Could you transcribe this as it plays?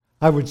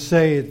I would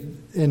say,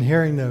 in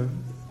hearing the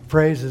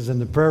praises and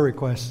the prayer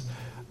requests,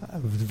 I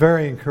was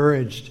very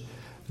encouraged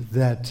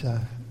that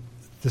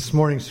this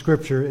morning's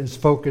scripture is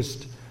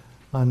focused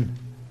on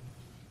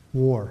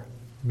war,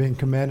 being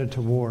commanded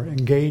to war,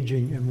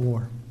 engaging in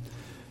war.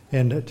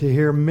 And to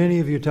hear many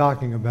of you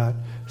talking about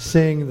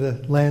seeing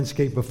the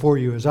landscape before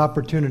you as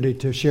opportunity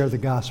to share the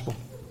gospel,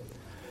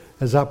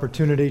 as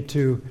opportunity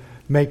to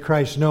make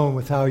Christ known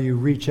with how you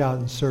reach out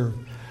and serve,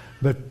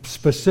 but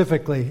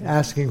specifically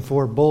asking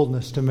for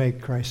boldness to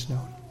make Christ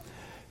known.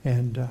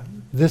 And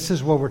this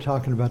is what we're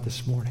talking about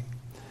this morning.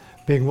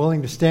 Being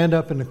willing to stand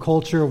up in the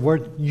culture of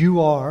where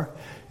you are,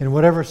 in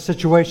whatever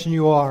situation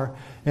you are,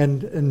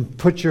 and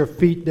put your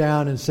feet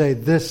down and say,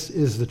 this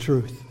is the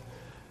truth.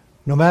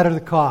 No matter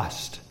the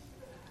cost,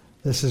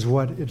 this is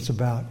what it's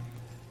about.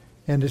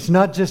 And it's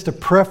not just a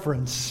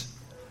preference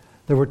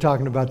that we're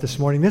talking about this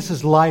morning. This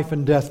is life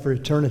and death for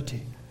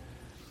eternity.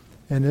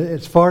 And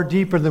it's far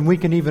deeper than we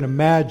can even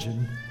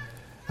imagine.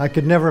 I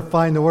could never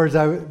find the words.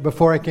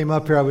 Before I came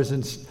up here, I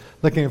was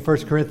looking at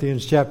 1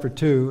 Corinthians chapter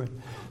 2. It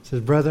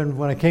says, brethren,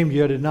 when I came to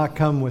you, I did not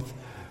come with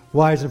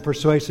wise and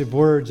persuasive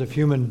words of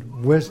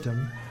human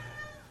wisdom.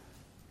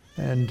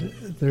 And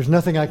there's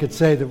nothing I could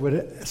say that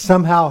would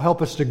somehow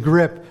help us to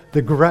grip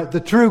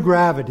the true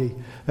gravity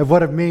of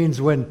what it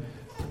means when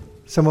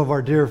some of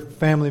our dear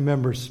family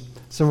members,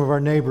 some of our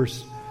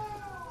neighbors,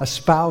 a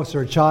spouse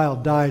or a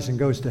child dies and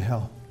goes to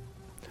hell.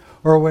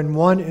 Or when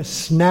one is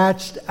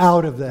snatched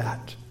out of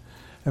that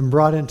and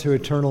brought into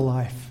eternal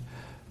life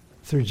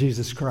through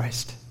Jesus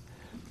Christ.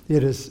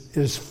 It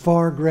is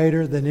far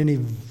greater than any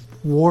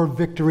war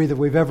victory that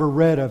we've ever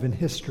read of in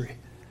history.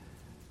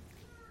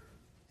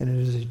 And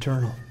it is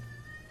eternal.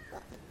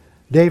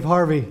 Dave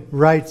Harvey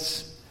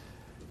writes,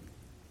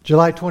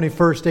 July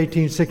 21st,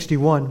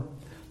 1861,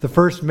 the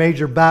first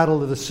major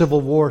battle of the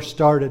Civil War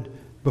started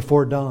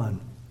before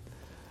dawn.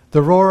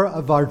 The roar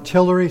of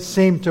artillery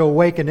seemed to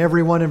awaken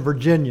everyone in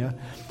Virginia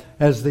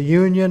as the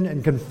Union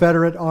and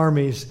Confederate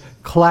armies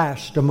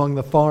clashed among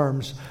the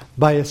farms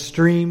by a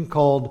stream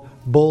called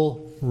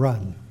Bull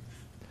Run.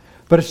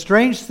 But a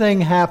strange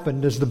thing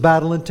happened as the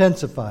battle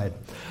intensified.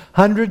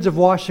 Hundreds of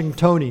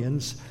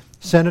Washingtonians,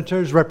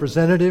 senators,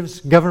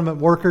 representatives, government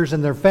workers,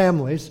 and their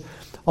families,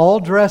 all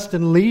dressed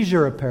in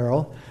leisure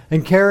apparel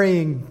and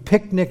carrying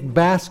picnic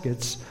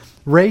baskets,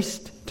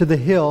 raced to the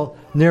hill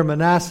near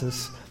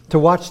Manassas to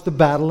watch the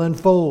battle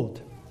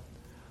unfold.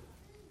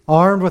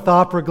 Armed with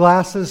opera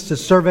glasses to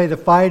survey the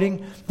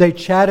fighting, they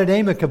chatted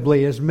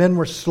amicably as men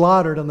were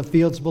slaughtered on the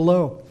fields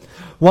below.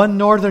 One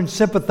Northern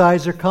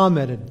sympathizer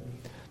commented,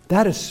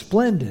 "That is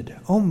splendid.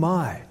 Oh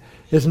my,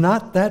 is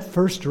not that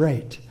first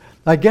rate?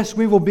 I guess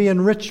we will be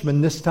in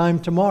Richmond this time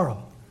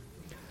tomorrow."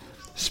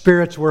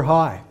 Spirits were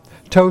high.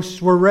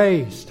 Toasts were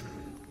raised.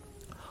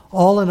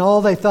 All in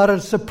all, they thought it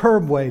a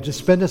superb way to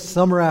spend a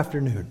summer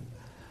afternoon.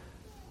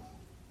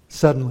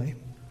 Suddenly,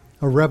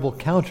 a rebel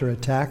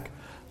counterattack,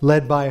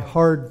 led by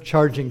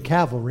hard-charging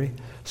cavalry,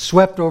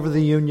 swept over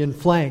the Union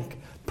flank,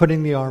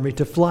 putting the army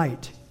to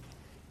flight.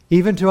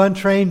 Even to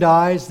untrained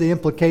eyes, the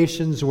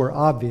implications were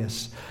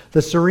obvious.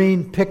 The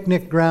serene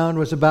picnic ground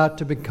was about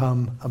to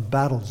become a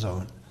battle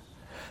zone.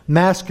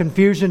 Mass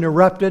confusion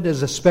erupted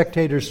as the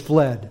spectators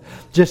fled,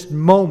 just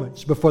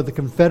moments before the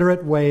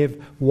Confederate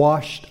wave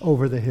washed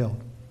over the hill.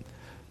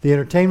 The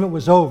entertainment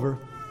was over.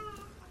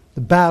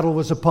 The battle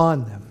was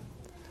upon them.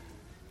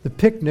 The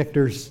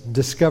picnickers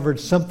discovered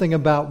something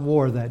about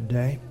war that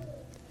day.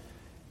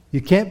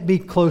 You can't be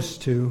close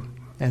to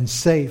and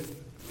safe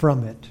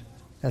from it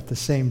at the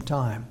same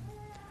time.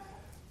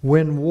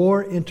 When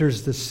war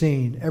enters the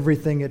scene,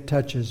 everything it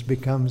touches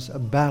becomes a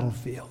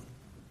battlefield.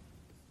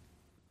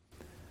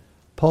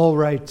 Paul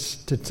writes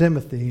to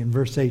Timothy in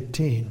verse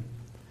 18,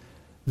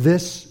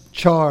 "This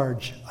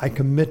charge I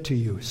commit to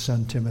you,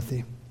 son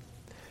Timothy."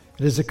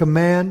 It is a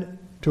command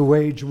to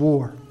wage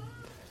war.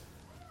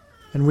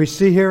 And we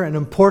see here an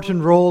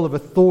important role of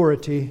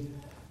authority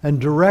and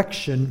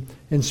direction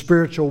in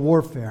spiritual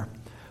warfare.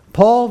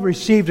 Paul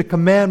received a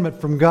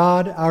commandment from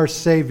God, our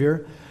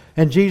Savior,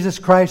 and Jesus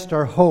Christ,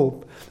 our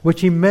hope,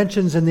 which he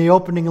mentions in the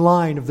opening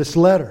line of this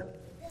letter.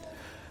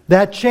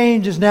 That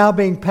change is now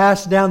being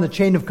passed down the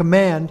chain of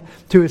command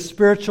to his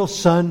spiritual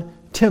son,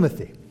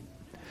 Timothy.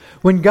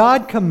 When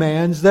God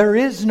commands, there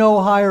is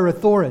no higher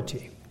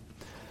authority.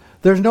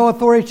 There's no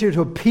authority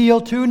to appeal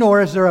to, nor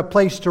is there a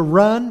place to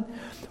run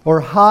or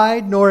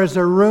hide, nor is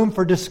there room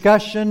for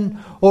discussion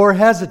or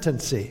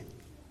hesitancy.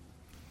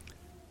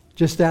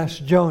 Just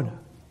ask Jonah.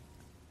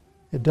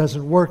 It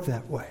doesn't work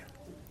that way.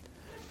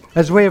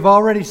 As we have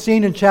already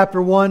seen in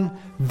chapter 1,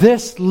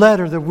 this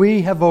letter that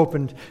we have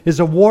opened is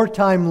a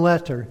wartime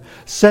letter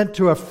sent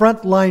to a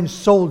frontline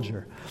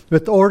soldier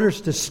with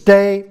orders to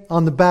stay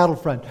on the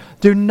battlefront.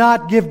 Do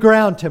not give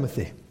ground,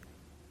 Timothy.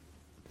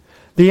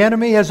 The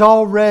enemy has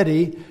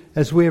already,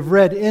 as we have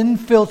read,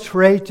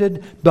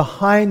 infiltrated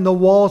behind the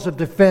walls of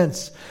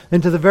defense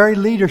into the very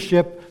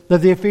leadership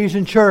of the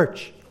Ephesian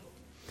church.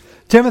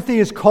 Timothy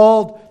is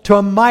called to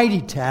a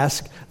mighty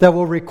task that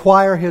will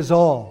require his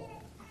all.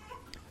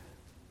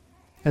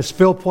 As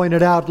Phil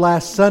pointed out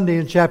last Sunday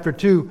in chapter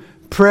 2,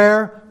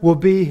 prayer will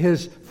be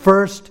his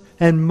first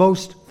and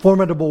most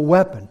formidable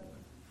weapon.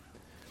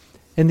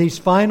 In these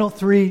final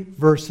 3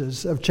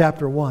 verses of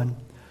chapter 1,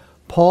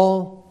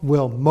 Paul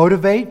will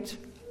motivate,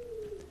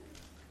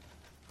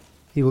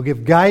 he will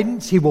give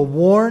guidance, he will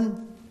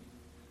warn,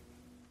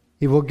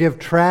 he will give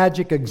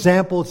tragic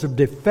examples of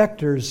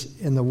defectors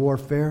in the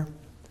warfare,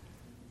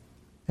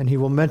 and he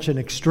will mention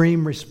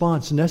extreme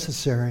response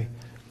necessary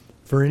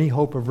for any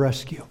hope of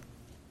rescue.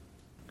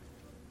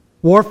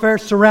 Warfare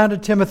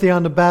surrounded Timothy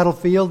on the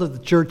battlefield of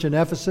the church in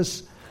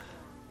Ephesus.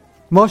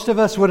 Most of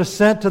us would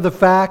assent to the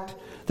fact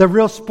that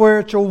real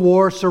spiritual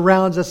war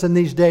surrounds us in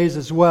these days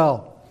as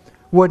well,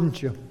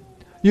 wouldn't you?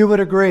 You would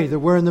agree that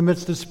we're in the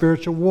midst of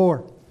spiritual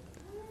war.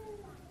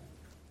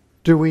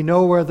 Do we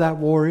know where that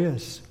war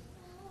is?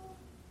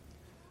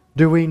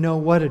 Do we know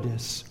what it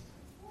is?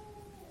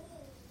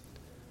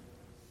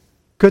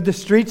 Could the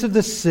streets of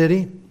the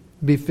city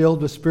be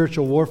filled with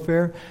spiritual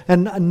warfare?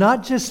 And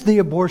not just the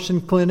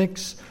abortion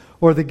clinics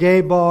or the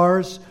gay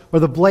bars or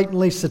the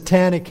blatantly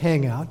satanic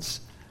hangouts,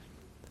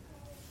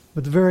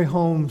 but the very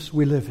homes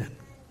we live in.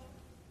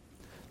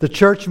 The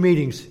church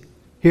meetings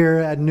here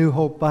at New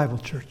Hope Bible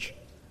Church.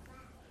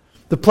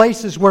 The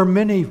places where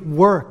many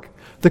work.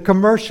 The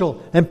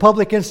commercial and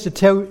public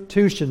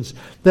institutions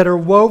that are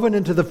woven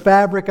into the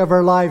fabric of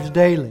our lives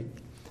daily.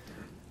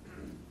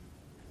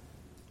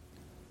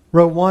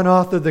 Wrote one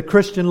author, the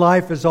Christian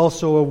life is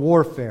also a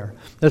warfare.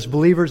 As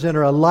believers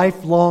enter a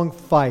lifelong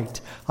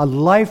fight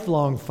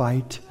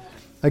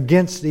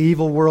against the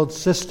evil world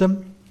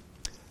system,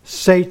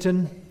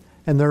 Satan,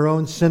 and their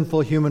own sinful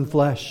human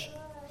flesh.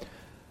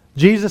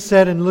 Jesus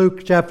said in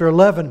Luke chapter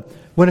 11,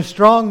 when a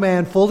strong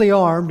man, fully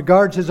armed,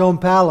 guards his own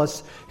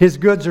palace, his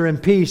goods are in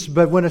peace.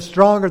 But when a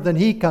stronger than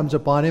he comes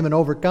upon him and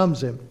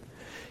overcomes him,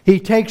 he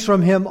takes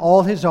from him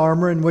all his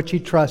armor in which he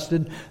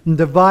trusted and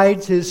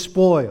divides his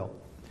spoil.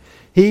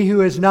 He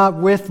who is not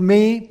with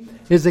me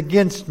is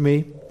against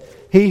me.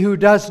 He who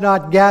does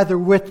not gather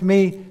with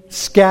me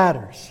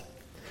scatters.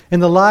 In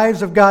the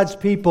lives of God's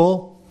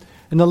people,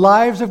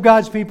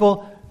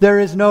 there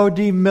is no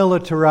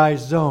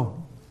demilitarized zone.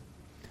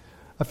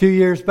 A few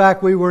years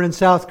back, we were in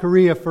South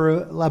Korea for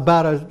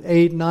about an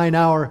 8-9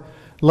 hour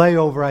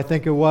layover, I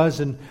think it was,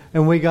 and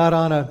we got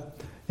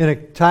in a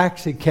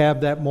taxi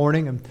cab that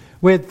morning, and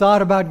we had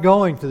thought about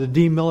going to the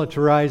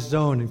demilitarized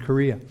zone in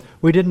Korea.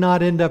 We did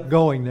not end up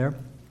going there,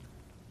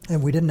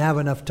 and we didn't have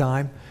enough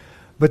time.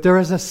 But there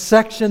is a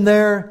section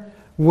there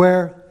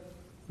where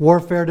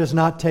warfare does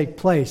not take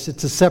place.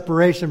 It's a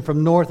separation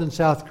from North and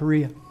South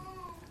Korea.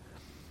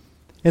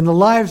 In the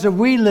lives that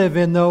we live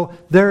in, though,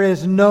 there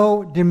is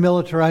no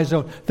demilitarized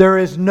zone. There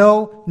is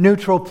no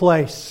neutral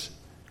place.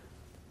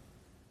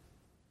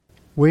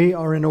 We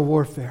are in a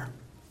warfare.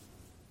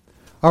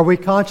 Are we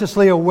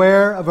consciously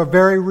aware of a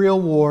very real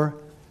war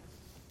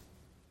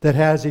that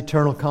has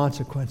eternal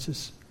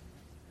consequences?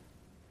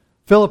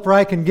 Philip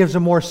Ryken gives a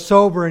more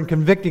sober and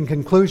convicting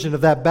conclusion of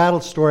that battle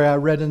story I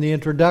read in the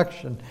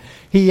introduction.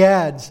 He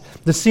adds,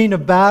 the scene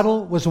of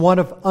battle was one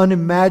of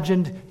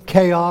unimagined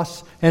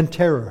chaos and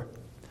terror.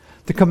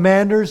 The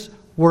commanders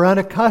were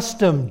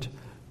unaccustomed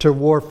to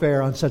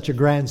warfare on such a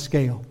grand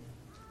scale.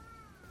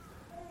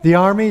 The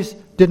armies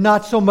did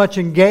not so much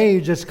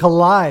engage as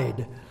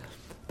collide.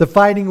 The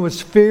fighting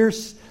was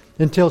fierce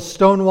until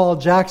Stonewall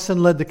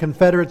Jackson led the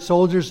Confederate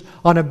soldiers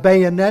on a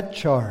bayonet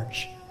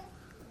charge.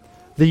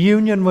 The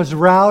Union was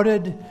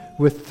routed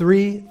with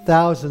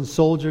 3,000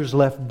 soldiers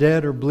left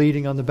dead or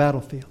bleeding on the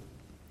battlefield.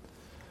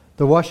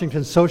 The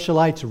Washington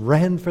socialites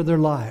ran for their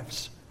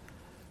lives.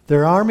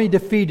 Their army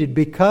defeated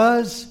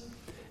because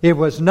it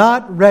was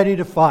not ready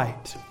to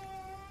fight.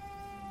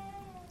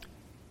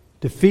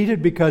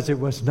 Defeated because it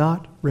was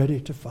not ready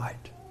to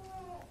fight.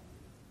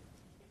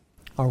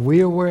 Are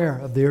we aware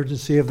of the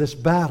urgency of this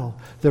battle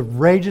that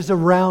rages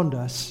around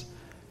us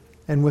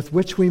and with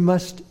which we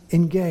must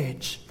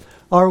engage?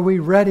 Are we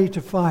ready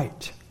to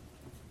fight?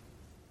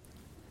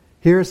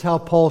 Here's how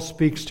Paul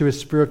speaks to his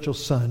spiritual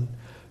son,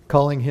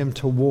 calling him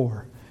to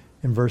war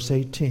in verse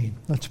 18.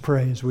 Let's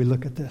pray as we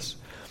look at this.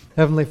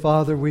 Heavenly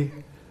Father,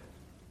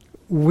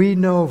 we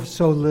know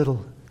so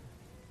little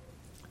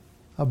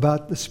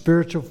about the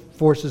spiritual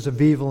forces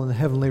of evil in the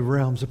heavenly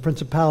realms, the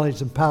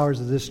principalities and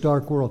powers of this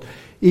dark world.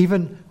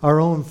 Even our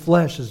own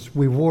flesh, as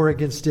we war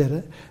against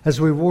it, as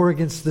we war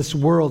against this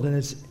world, and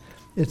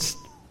it's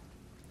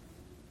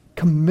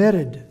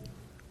committed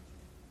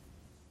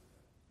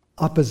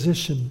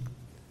opposition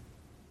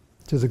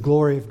to the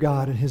glory of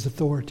God and His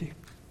authority.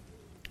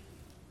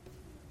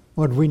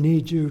 Lord, we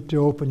need you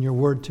to open your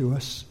word to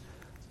us.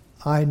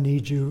 I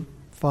need you,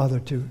 Father,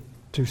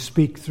 to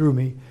speak through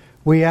me.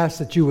 We ask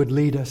that you would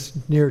lead us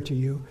near to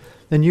you.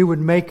 And you would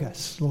make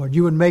us, Lord,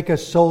 you would make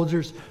us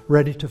soldiers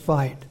ready to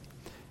fight.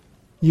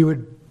 You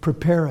would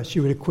prepare us,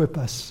 you would equip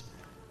us.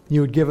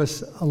 You would give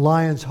us a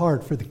lion's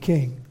heart for the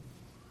King.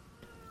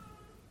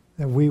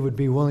 That we would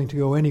be willing to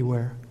go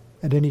anywhere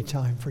at any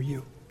time for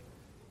you.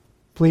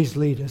 Please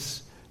lead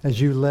us as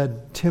you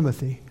led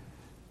Timothy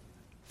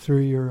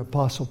through your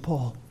Apostle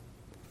Paul.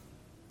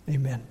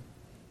 Amen.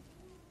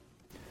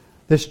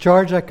 This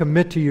charge I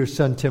commit to you,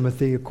 son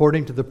Timothy,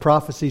 according to the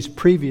prophecies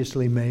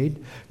previously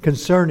made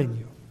concerning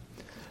you.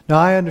 Now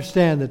I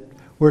understand that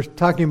we're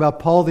talking about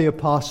Paul the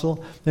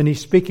Apostle, and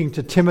he's speaking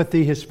to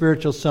Timothy, his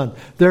spiritual son.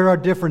 There are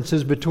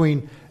differences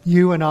between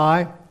you and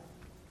I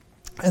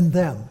and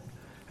them.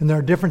 And there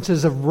are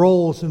differences of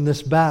roles in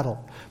this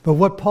battle. But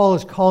what Paul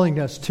is calling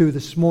us to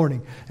this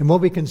morning, and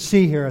what we can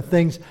see here, are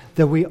things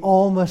that we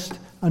all must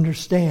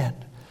understand.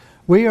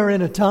 We are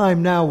in a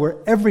time now where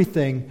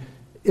everything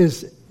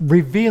is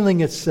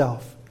revealing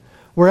itself.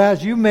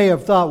 Whereas you may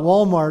have thought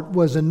Walmart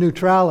was in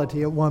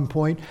neutrality at one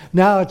point,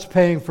 now it's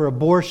paying for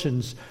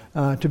abortions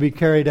to be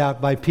carried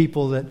out by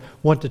people that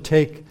want to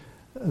take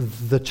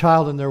the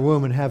child in their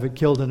womb and have it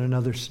killed in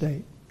another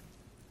state.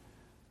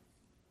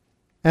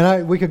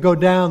 And we could go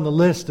down the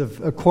list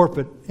of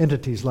corporate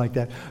entities like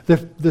that.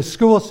 The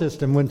school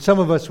system, when some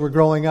of us were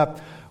growing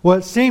up, well,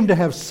 it seemed to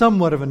have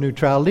somewhat of a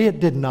neutrality.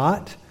 It did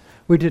not.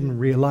 We didn't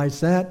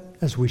realize that,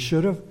 as we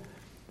should have.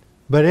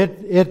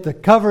 But the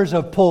covers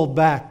have pulled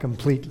back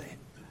completely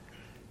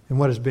in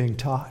what is being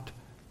taught.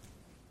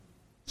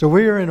 So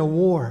we are in a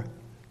war.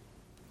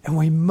 And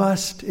we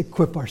must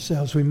equip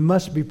ourselves. We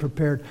must be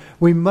prepared.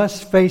 We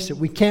must face it.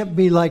 We can't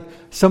be like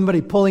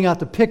somebody pulling out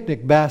the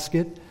picnic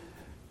basket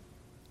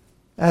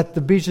at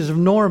the beaches of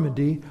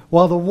Normandy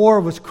while the war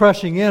was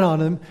crushing in on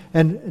them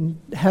and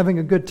having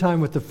a good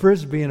time with the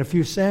Frisbee and a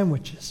few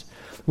sandwiches.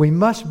 We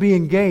must be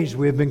engaged.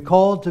 We have been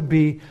called to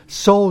be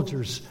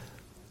soldiers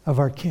of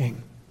our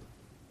King.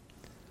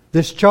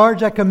 This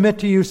charge I commit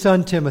to you,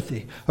 son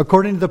Timothy,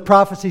 according to the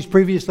prophecies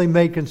previously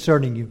made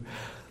concerning you.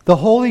 The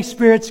Holy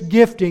Spirit's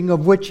gifting,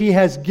 of which He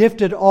has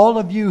gifted all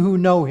of you who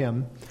know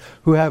Him,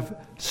 who have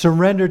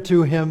surrendered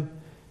to Him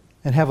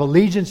and have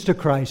allegiance to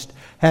Christ,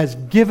 has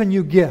given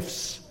you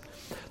gifts.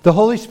 The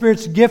Holy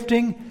Spirit's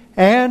gifting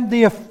and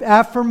the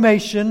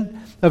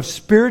affirmation of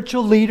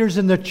spiritual leaders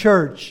in the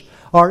church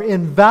are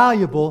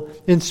invaluable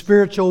in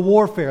spiritual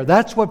warfare.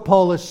 That's what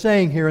Paul is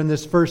saying here in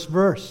this first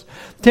verse.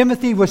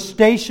 Timothy was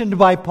stationed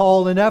by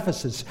Paul in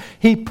Ephesus.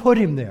 He put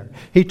him there.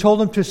 He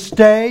told him to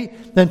stay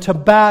and to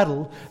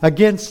battle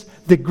against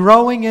the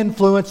growing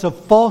influence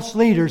of false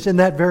leaders in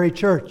that very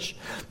church.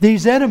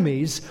 These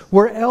enemies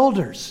were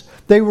elders.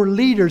 They were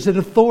leaders in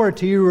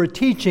authority who were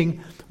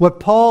teaching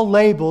what Paul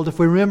labeled, if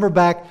we remember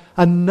back,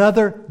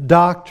 another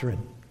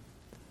doctrine.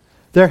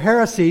 Their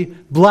heresy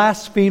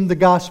blasphemed the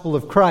gospel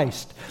of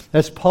Christ.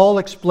 As Paul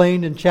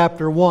explained in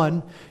chapter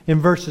 1, in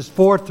verses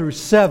 4 through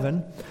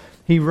 7,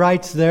 he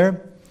writes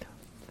there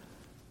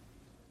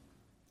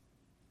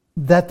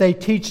that they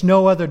teach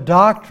no other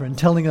doctrine,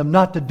 telling them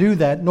not to do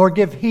that, nor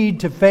give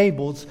heed to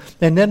fables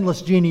and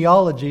endless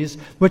genealogies,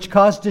 which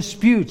cause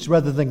disputes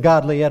rather than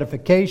godly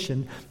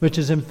edification, which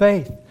is in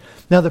faith.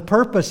 Now the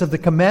purpose of the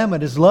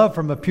commandment is love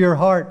from a pure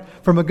heart,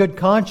 from a good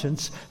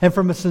conscience, and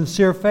from a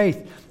sincere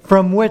faith,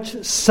 from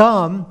which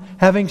some,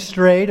 having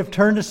strayed, have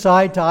turned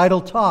aside to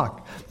idle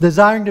talk,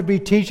 desiring to be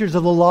teachers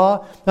of the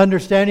law,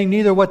 understanding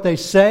neither what they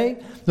say,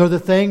 nor the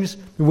things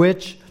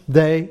which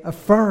they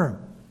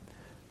affirm.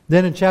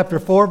 Then in chapter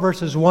 4,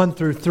 verses 1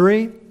 through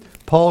 3,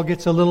 Paul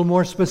gets a little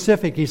more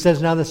specific. He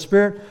says, now the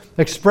Spirit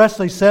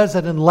expressly says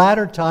that in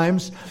latter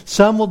times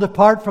some will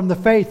depart from the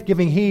faith,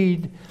 giving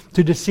heed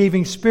to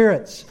deceiving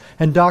spirits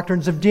and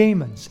doctrines of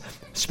demons,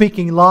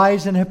 speaking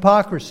lies and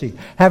hypocrisy,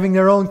 having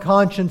their own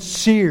conscience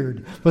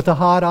seared with a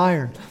hot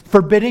iron,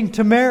 forbidding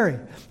to marry,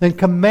 and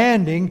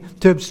commanding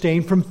to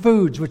abstain from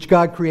foods which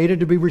God created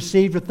to be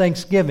received with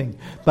thanksgiving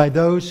by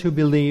those who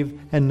believe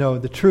and know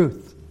the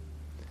truth.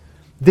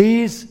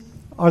 These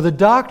are the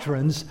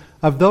doctrines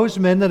of those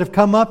men that have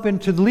come up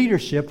into the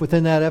leadership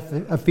within that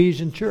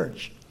Ephesian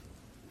church.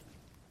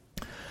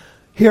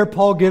 Here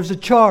Paul gives a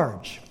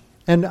charge.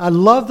 And I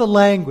love the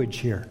language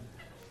here.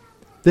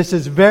 This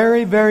is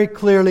very, very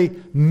clearly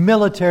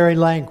military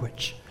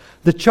language.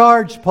 The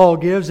charge Paul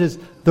gives is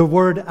the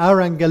word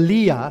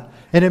arangalia,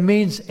 and it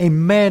means a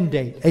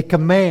mandate, a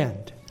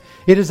command.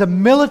 It is a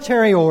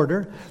military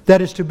order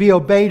that is to be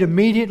obeyed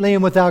immediately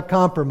and without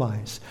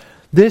compromise.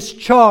 This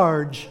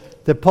charge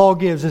that Paul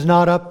gives is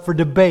not up for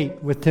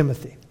debate with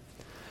Timothy.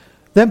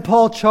 Then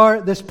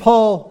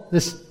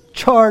this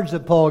charge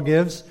that Paul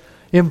gives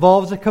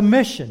involves a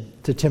commission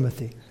to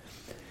Timothy.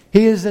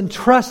 He is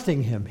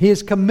entrusting him. He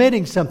is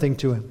committing something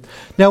to him.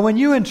 Now, when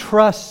you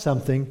entrust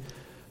something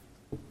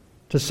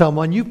to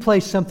someone, you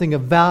place something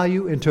of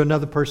value into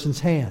another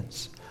person's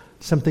hands.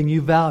 Something you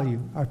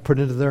value are put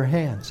into their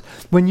hands.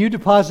 When you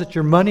deposit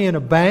your money in a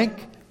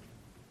bank,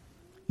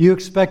 you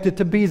expect it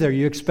to be there.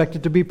 You expect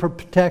it to be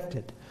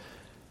protected.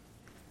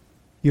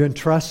 You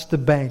entrust the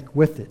bank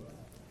with it.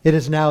 It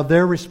is now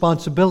their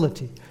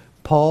responsibility.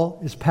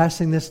 Paul is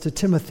passing this to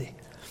Timothy.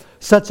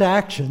 Such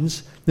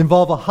actions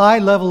involve a high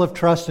level of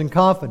trust and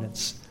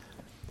confidence.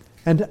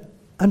 And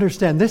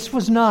understand, this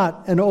was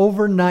not an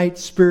overnight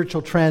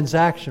spiritual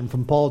transaction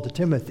from Paul to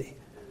Timothy.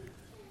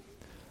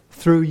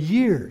 Through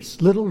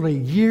years, literally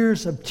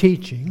years of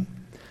teaching,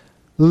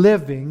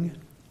 living,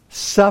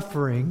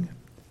 suffering,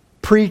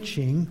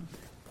 preaching,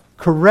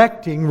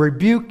 correcting,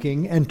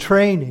 rebuking, and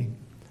training,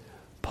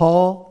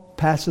 Paul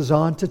passes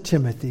on to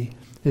Timothy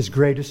his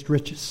greatest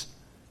riches.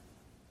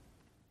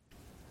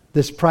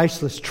 This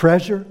priceless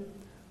treasure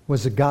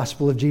was the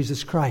gospel of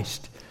Jesus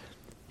Christ.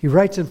 He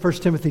writes in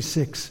 1 Timothy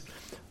 6,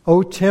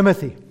 "O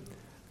Timothy,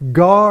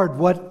 guard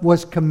what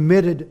was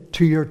committed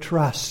to your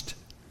trust,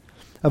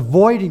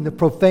 avoiding the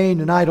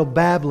profane and idle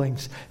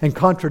babblings and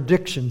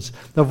contradictions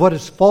of what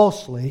is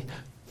falsely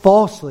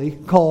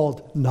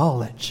called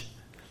knowledge."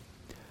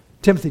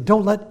 Timothy,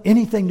 don't let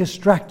anything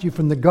distract you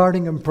from the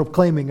guarding and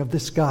proclaiming of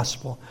this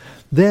gospel.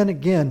 Then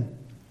again,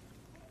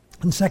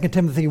 in 2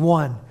 Timothy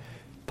 1,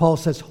 Paul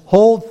says,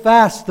 "Hold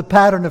fast the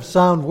pattern of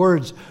sound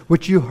words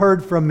which you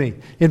heard from me,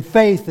 in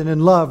faith and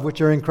in love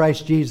which are in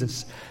Christ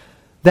Jesus.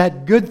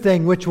 That good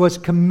thing which was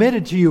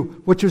committed to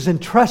you, which was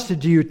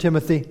entrusted to you,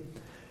 Timothy,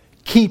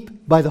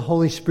 keep by the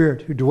Holy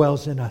Spirit who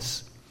dwells in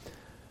us."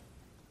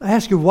 I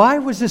ask you, why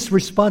was this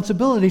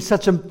responsibility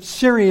such a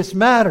serious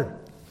matter?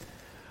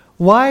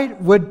 Why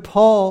would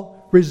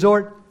Paul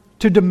resort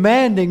to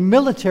demanding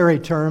military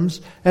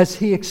terms as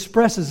he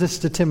expresses this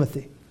to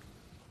Timothy?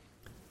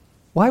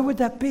 Why would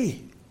that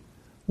be?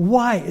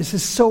 Why is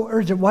this so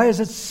urgent? Why is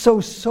it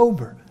so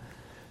sober?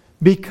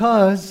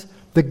 Because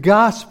the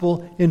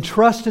gospel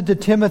entrusted to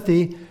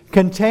Timothy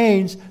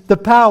contains the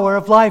power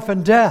of life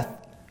and death.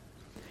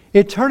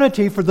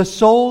 Eternity for the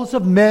souls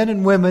of men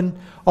and women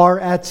are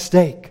at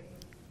stake.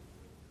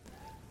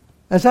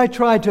 As I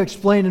tried to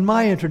explain in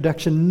my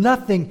introduction,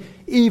 nothing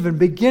even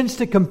begins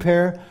to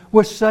compare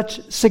with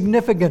such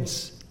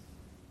significance.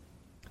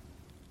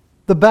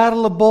 The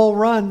Battle of Bull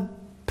Run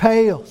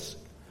pales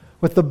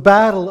with the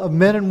battle of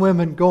men and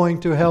women going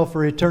to hell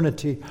for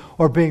eternity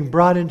or being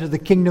brought into the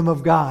kingdom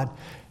of God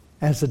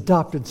as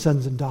adopted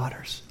sons and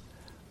daughters.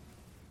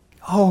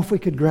 Oh, if we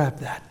could grab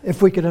that,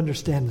 if we could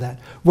understand that,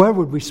 where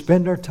would we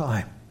spend our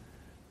time?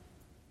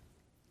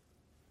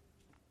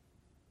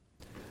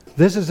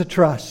 This is a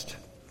trust.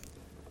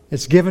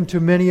 It's given to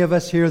many of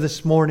us here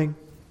this morning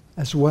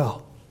as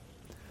well.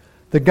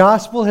 The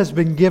gospel has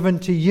been given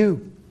to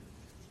you.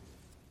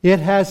 It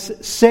has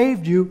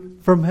saved you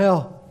from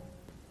hell.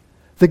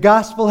 The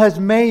gospel has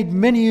made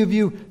many of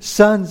you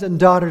sons and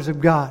daughters of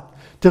God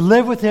to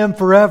live with Him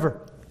forever.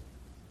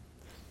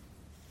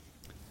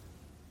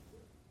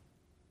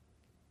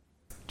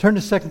 Turn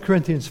to 2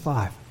 Corinthians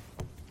 5.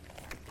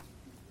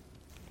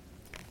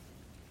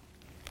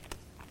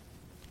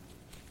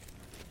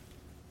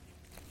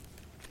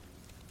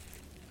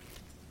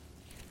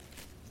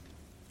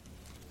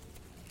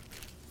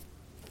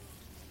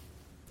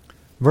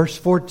 Verse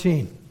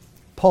 14.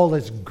 Paul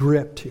is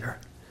gripped here.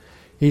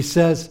 He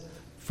says,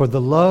 "For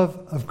the love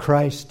of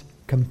Christ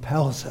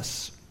compels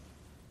us,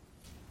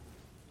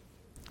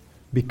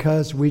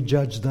 because we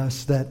judge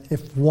thus, that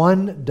if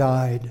one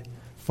died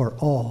for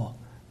all,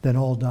 then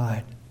all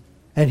died.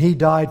 And He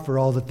died for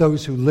all, that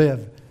those who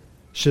live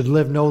should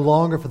live no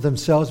longer for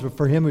themselves, but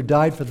for Him who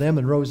died for them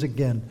and rose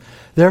again.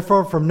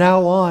 Therefore, from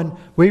now on,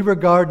 we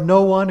regard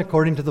no one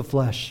according to the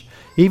flesh.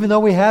 Even though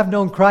we have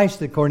known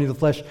Christ according to the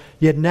flesh,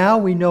 yet now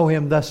we know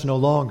Him thus no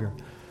longer.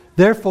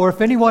 Therefore,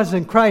 if anyone is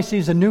in Christ, he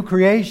is a new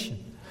creation.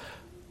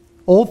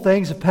 Old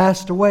things have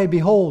passed away.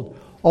 Behold,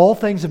 all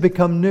things have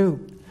become new.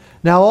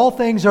 Now all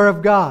things are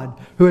of God,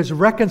 who has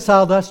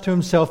reconciled us to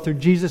Himself through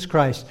Jesus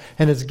Christ,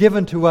 and has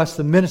given to us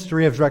the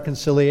ministry of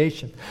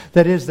reconciliation.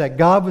 That is, that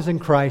God was in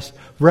Christ,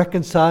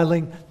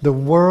 reconciling the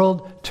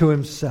world to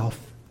Himself,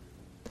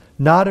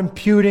 not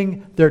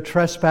imputing their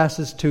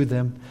trespasses to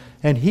them.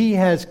 And He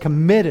has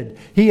committed,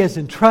 He has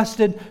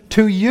entrusted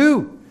to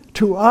you,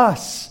 to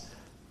us,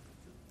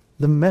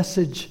 the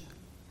message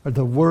or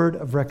the word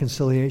of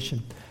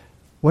reconciliation.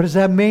 What does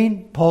that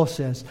mean? Paul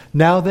says,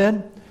 now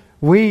then,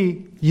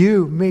 we,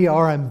 you, me,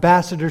 are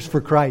ambassadors for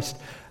Christ.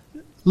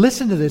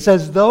 Listen to this.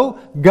 As though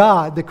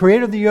God, the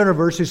creator of the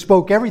universe, who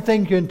spoke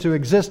everything into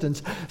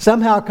existence,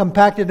 somehow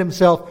compacted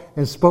Himself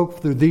and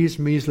spoke through these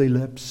measly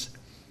lips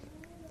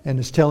and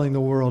is telling the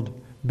world,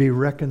 be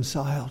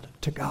reconciled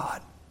to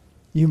God.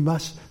 You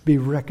must be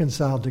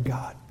reconciled to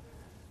God.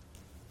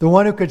 The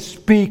one who could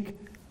speak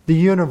the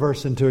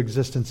universe into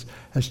existence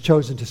has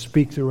chosen to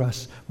speak through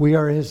us. We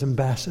are His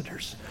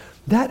ambassadors.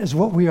 That is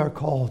what we are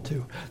called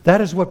to.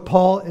 That is what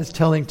Paul is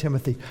telling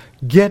Timothy.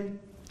 Get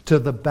to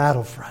the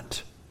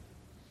battlefront.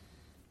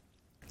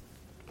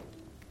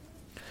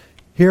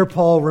 Here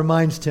Paul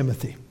reminds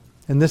Timothy,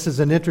 and this is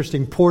an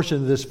interesting portion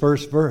of this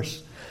first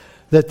verse,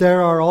 that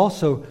there are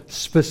also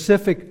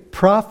specific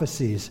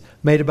prophecies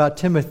made about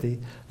Timothy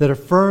that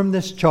affirm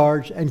this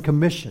charge and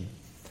commission.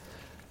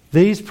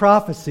 These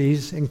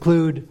prophecies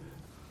include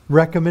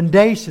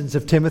recommendations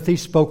of Timothy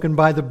spoken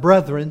by the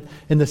brethren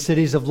in the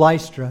cities of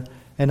Lystra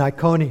and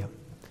Iconium.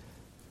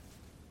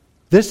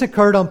 This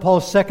occurred on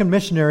Paul's second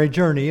missionary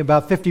journey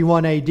about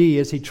 51 AD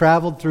as he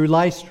traveled through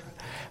Lystra.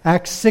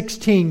 Acts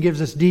 16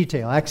 gives us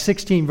detail. Acts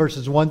 16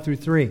 verses 1 through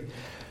 3.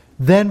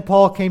 Then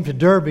Paul came to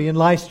Derbe and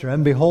Lystra,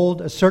 and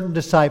behold, a certain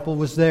disciple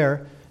was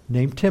there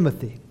named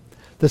Timothy,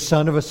 the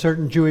son of a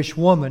certain Jewish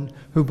woman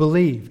who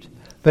believed,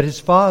 but his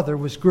father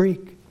was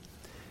Greek.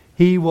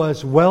 He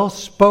was well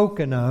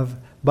spoken of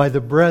by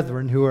the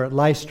brethren who were at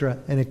Lystra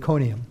and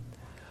Iconium.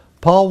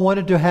 Paul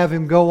wanted to have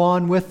him go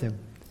on with him,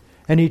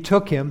 And he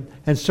took him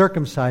and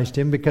circumcised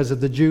him because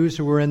of the Jews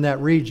who were in that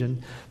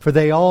region, for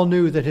they all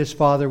knew that his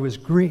father was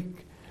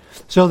Greek.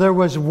 So there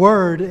was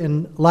word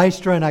in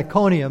Lystra and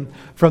Iconium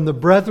from the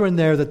brethren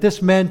there that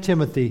this man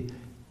Timothy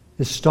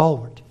is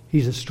stalwart.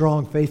 He's a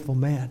strong, faithful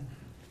man.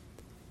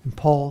 And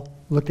Paul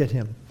looked at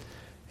him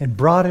and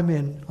brought him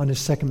in on his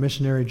second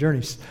missionary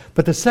journeys.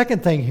 But the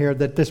second thing here,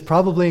 that this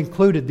probably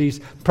included these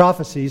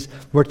prophecies,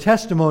 were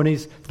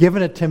testimonies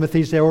given at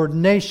Timothy's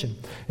ordination.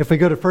 If we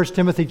go to 1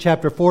 Timothy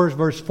chapter 4,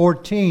 verse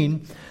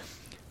 14,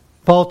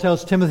 Paul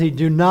tells Timothy,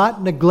 "Do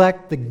not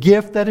neglect the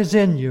gift that is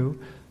in you,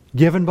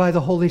 given by the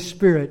Holy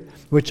Spirit,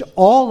 which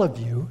all of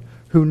you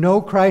who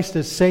know Christ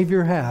as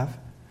Savior have."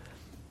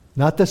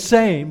 Not the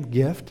same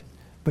gift,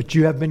 but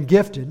you have been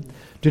gifted.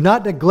 "Do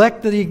not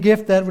neglect the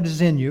gift that is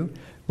in you,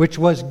 which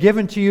was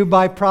given to you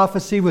by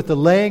prophecy with the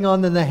laying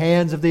on in the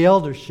hands of the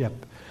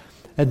eldership."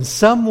 In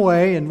some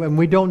way, and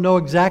we don't know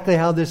exactly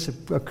how this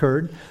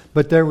occurred,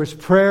 but there was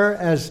prayer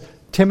as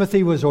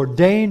Timothy was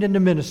ordained into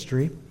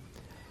ministry.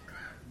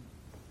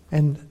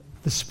 And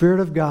the Spirit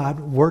of God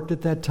worked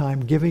at that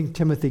time, giving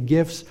Timothy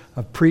gifts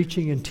of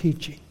preaching and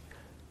teaching,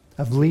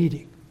 of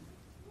leading.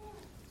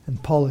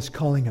 And Paul is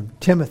calling him,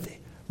 "Timothy,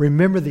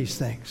 remember these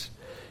things."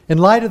 In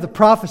light of the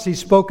prophecies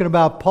spoken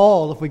about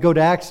Paul, if we go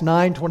to Acts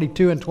 9,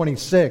 22 and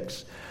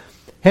 26,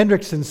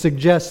 Hendrickson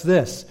suggests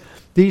this.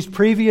 These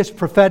previous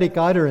prophetic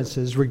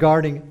utterances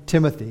regarding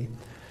Timothy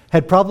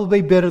had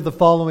probably been of the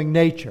following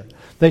nature.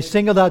 They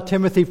singled out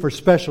Timothy for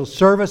special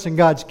service in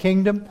God's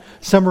kingdom,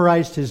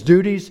 summarized his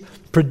duties,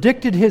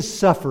 predicted his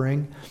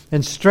suffering,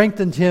 and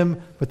strengthened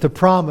him with the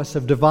promise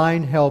of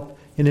divine help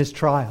in his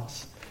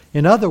trials.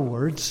 In other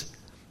words,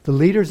 the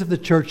leaders of the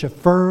church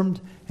affirmed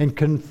and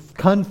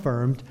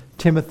confirmed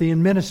Timothy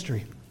in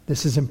ministry.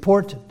 This is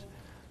important.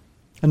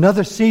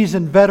 Another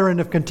seasoned veteran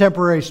of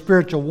contemporary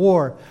spiritual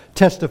war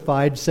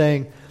testified,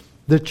 saying,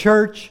 "The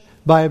church,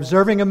 by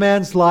observing a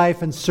man's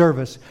life and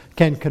service,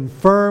 can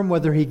confirm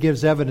whether he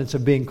gives evidence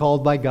of being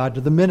called by God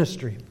to the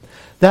ministry.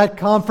 That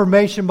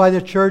confirmation by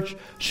the church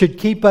should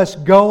keep us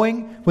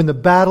going when the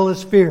battle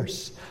is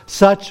fierce."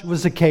 Such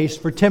was the case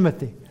for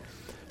Timothy.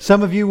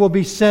 Some of you will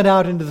be sent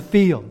out into the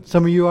field.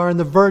 Some of you are on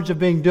the verge of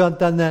being done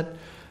that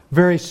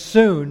very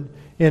soon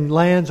in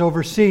lands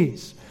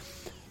overseas.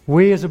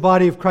 We as a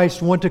body of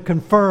Christ want to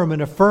confirm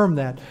and affirm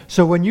that.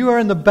 So when you are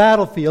in the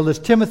battlefield, as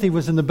Timothy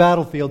was in the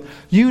battlefield,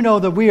 you know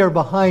that we are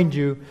behind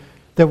you,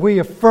 that we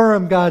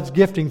affirm God's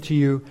gifting to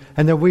you,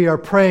 and that we are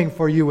praying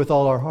for you with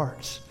all our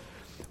hearts.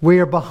 We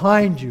are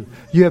behind you.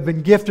 You have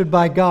been gifted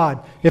by God.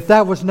 If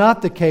that was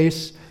not the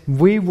case,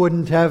 we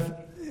wouldn't have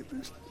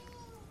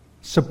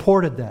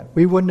supported that.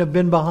 We wouldn't have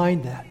been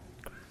behind that.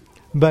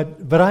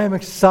 But I am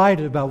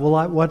excited about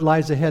what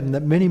lies ahead, and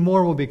that many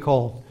more will be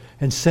called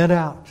and sent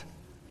out.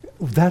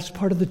 That's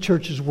part of the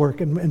church's work.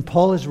 And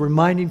Paul is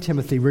reminding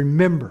Timothy,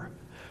 remember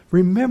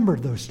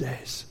those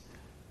days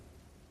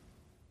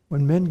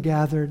when men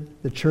gathered,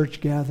 the church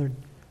gathered,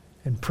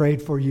 and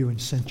prayed for you and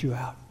sent you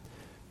out.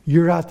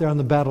 You're out there on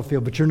the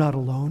battlefield, but you're not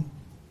alone.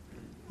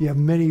 You have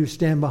many who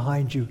stand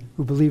behind you,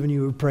 who believe in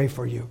you, who pray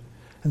for you.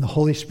 And the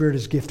Holy Spirit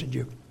has gifted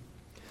you.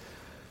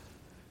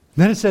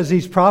 Then it says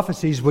these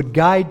prophecies would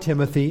guide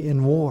Timothy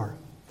in war.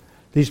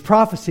 These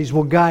prophecies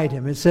will guide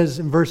him. It says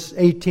in verse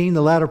 18,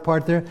 the latter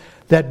part there,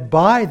 that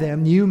by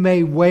them you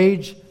may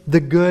wage the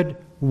good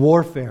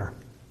warfare.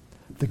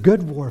 The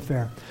good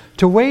warfare.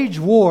 To wage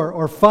war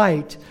or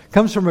fight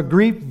comes from a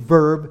Greek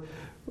verb,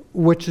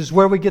 which is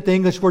where we get the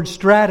English word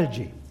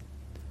strategy.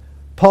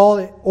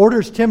 Paul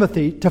orders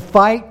Timothy to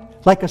fight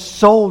like a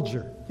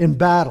soldier in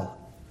battle.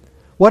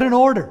 What an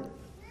order!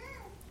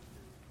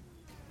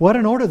 What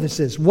an order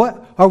this is.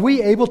 What are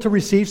we able to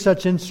receive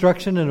such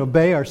instruction and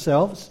obey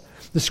ourselves?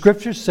 The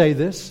Scriptures say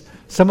this.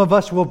 Some of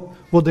us will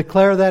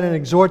declare that and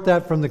exhort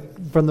that from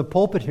the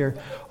pulpit here.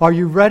 Are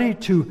you ready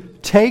to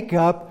take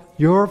up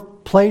your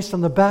place on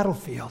the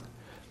battlefield?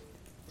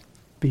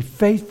 Be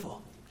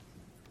faithful,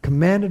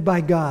 commanded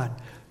by God,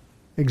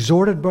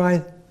 exhorted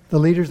by the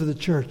leaders of the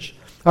church.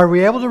 Are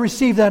we able to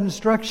receive that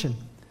instruction?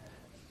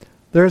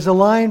 There's a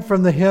line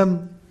from the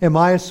hymn, "Am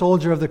I a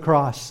Soldier of the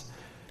Cross?"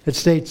 It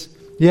states,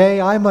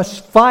 "Yea, I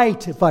must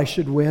fight if I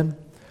should win.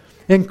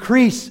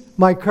 Increase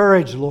my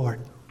courage, Lord."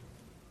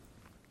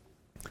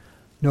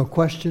 No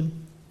question,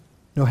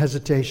 no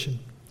hesitation,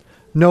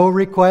 no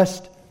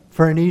request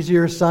for an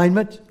easier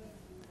assignment,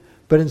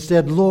 but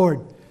instead,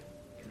 "Lord,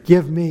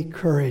 give me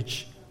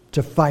courage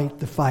to fight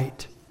the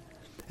fight."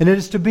 And it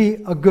is to be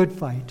a good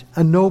fight,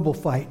 a noble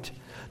fight,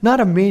 not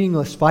a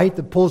meaningless fight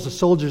that pulls the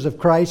soldiers of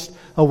Christ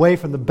away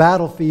from the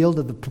battlefield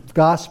of the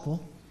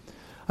gospel.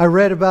 I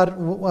read about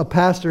a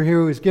pastor here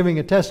who was giving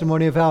a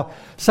testimony of how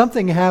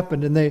something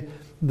happened, and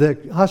the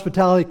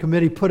hospitality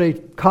committee put a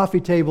coffee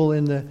table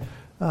in the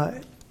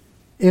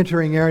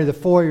entering area, the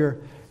foyer,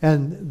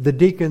 and the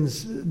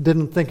deacons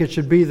didn't think it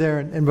should be there.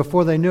 And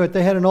before they knew it,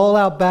 they had an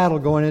all-out battle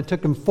going. It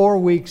took them 4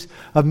 weeks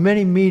of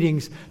many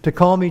meetings to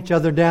calm each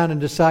other down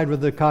and decide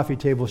whether the coffee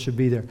table should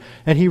be there.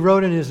 And he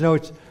wrote in his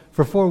notes,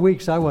 "For 4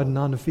 weeks I wasn't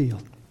on the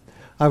field.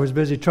 I was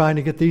busy trying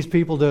to get these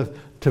people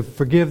to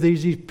forgive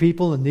these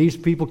people, and these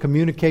people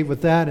communicate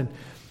with that. And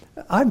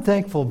I'm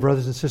thankful,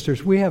 brothers and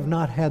sisters, we have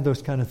not had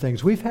those kind of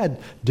things. We've had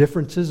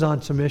differences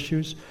on some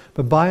issues,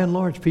 but by and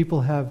large,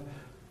 people have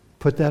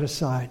put that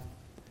aside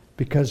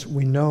because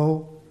we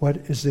know what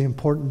is the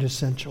important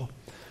essential.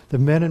 The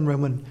men and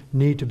women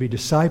need to be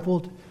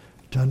discipled,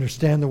 to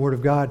understand the Word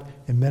of God,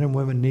 and men and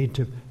women need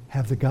to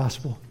have the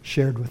gospel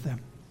shared with them.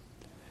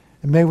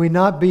 And may we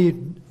not be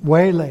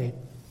waylaid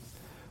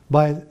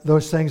by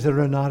those things that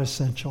are not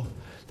essential.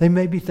 They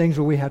may be things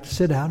where we have to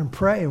sit down and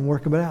pray and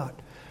work them out.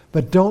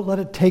 But don't let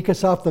it take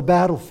us off the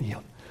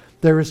battlefield.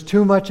 There is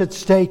too much at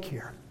stake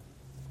here.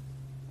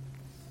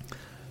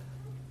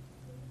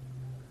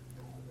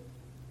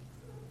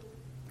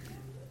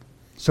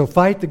 So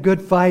fight the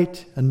good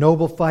fight, a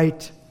noble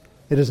fight.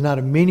 It is not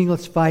a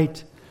meaningless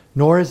fight,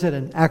 nor is it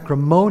an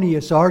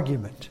acrimonious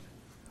argument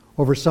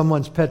over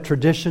someone's pet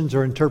traditions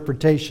or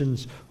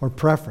interpretations or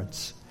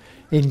preference.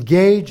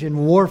 Engage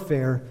in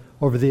warfare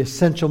over the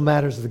essential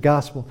matters of the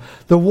gospel.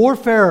 The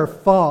warfare or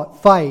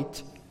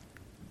fight,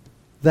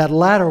 that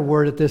latter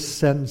word at this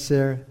sentence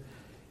there,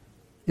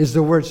 is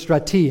the word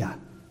strategia.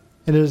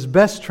 And it is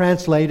best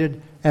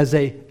translated as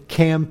a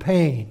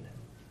campaign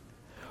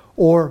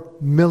or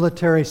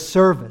military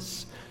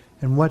service.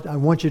 And what I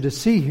want you to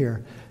see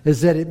here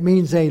is that it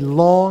means a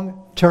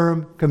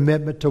long-term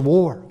commitment to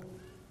war.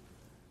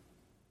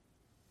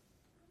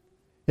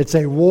 It's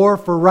a war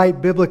for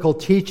right biblical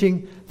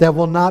teaching that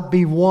will not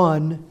be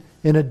won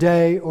in a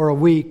day or a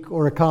week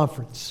or a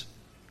conference.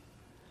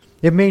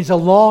 It means a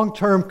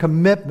long-term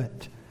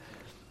commitment.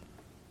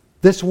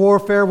 This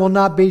warfare will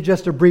not be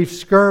just a brief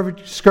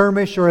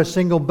skirmish or a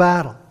single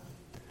battle.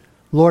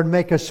 Lord,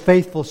 make us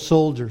faithful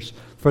soldiers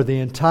for the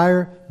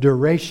entire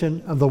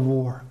duration of the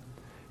war,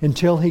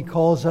 until He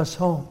calls us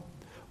home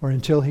or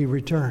until He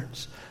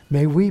returns.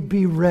 May we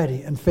be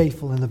ready and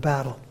faithful in the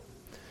battle.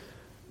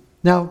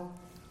 Now,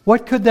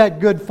 what could that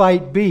good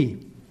fight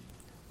be?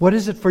 What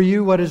is it for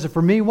you? What is it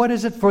for me? What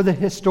is it for the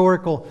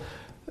historical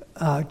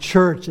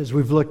church as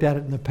we've looked at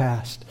it in the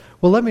past?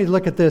 Well, let me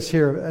look at this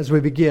here as we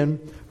begin.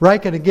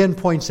 Ryken again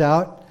points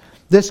out,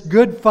 this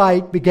good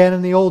fight began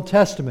in the Old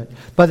Testament.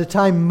 By the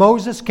time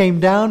Moses came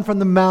down from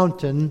the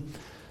mountain,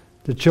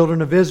 the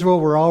children of Israel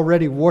were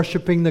already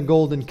worshiping the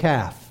golden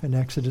calf in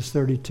Exodus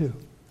 32.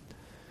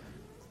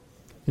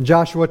 In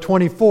Joshua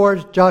 24,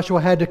 Joshua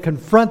had to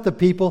confront the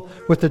people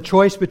with the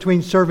choice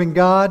between serving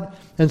God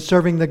and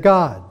serving the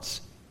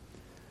gods.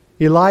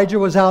 Elijah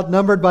was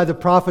outnumbered by the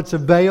prophets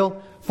of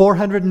Baal,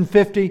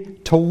 450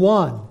 to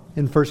 1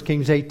 in 1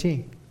 Kings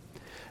 18.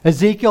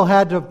 Ezekiel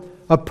had to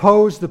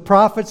oppose the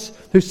prophets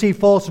who see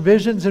false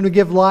visions and who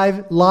give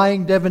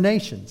lying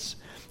divinations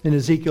in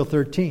Ezekiel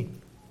 13.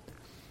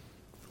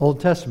 Old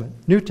Testament,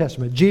 New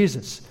Testament,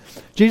 Jesus'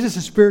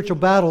 spiritual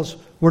battles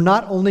were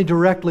not only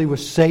directly with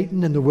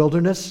Satan in the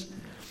wilderness,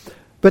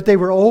 but they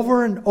were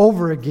over and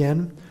over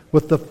again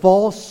with the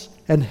false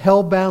and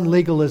hell-bound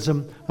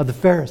legalism of the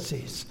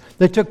Pharisees.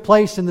 They took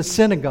place in the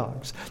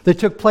synagogues. They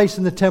took place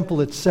in the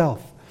temple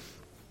itself.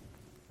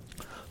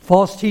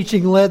 False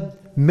teaching led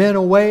men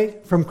away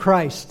from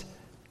Christ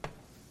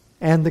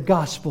and the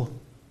gospel.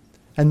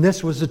 And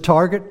this was the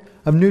target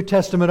of New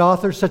Testament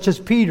authors such as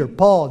Peter,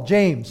 Paul,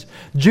 James.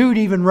 Jude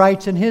even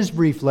writes in his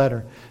brief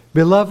letter,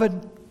 "Beloved,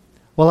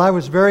 while I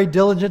was very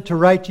diligent to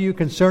write to you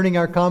concerning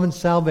our common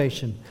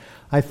salvation,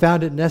 I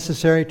found it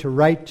necessary to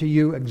write to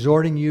you,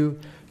 exhorting you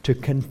to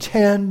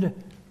contend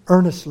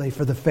earnestly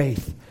for the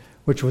faith,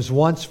 which was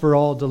once for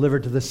all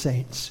delivered to the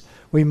saints."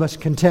 We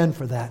must contend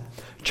for that.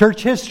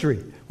 Church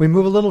history, we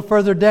move a little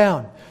further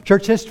down.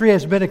 Church history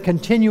has been a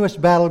continuous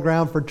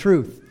battleground for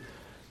truth.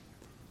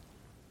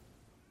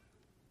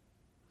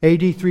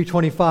 AD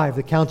 325,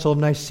 the Council of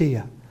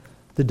Nicaea,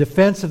 the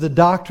defense of the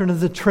doctrine of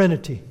the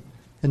Trinity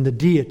and the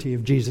deity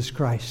of Jesus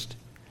Christ.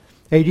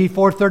 AD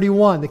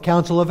 431, the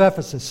Council of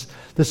Ephesus,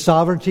 the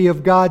sovereignty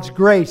of God's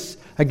grace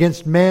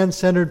against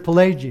man-centered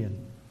Pelagian.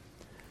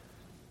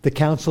 The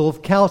Council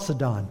of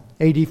Chalcedon,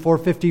 AD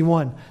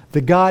 451,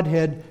 the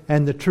Godhead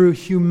and the true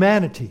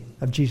humanity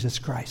of Jesus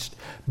Christ.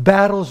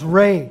 Battles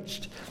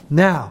raged.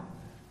 Now,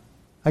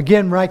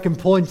 again, Ryken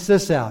points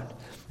this out.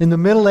 In the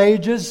Middle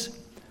Ages,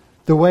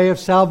 the way of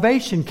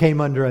salvation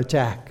came under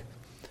attack.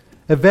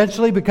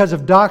 Eventually, because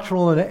of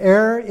doctrinal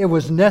error, it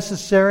was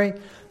necessary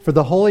for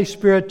the Holy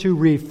Spirit to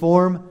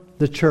reform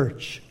the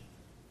church.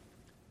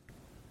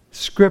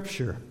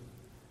 Scripture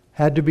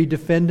had to be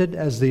defended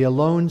as the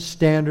alone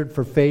standard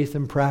for faith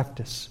and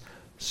practice,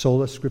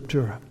 sola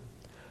scriptura.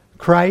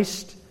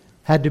 Christ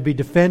had to be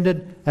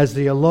defended as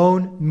the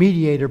alone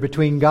mediator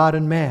between God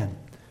and man,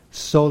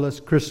 solus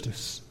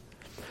Christus.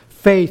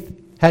 Faith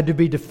had to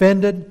be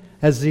defended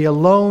as the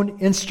alone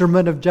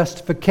instrument of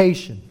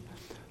justification,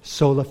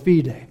 sola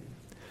fide.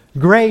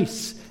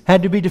 Grace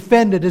had to be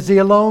defended as the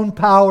alone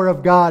power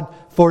of God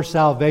for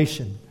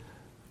salvation,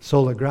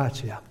 sola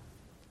gratia.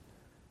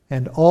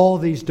 And all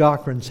these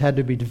doctrines had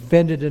to be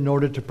defended in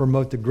order to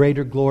promote the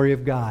greater glory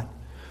of God,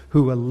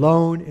 who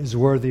alone is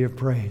worthy of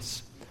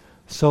praise,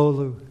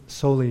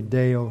 soli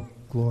Deo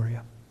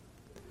gloria.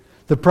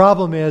 The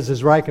problem is,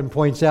 as Ryken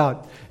points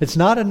out, it's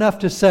not enough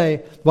to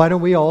say, why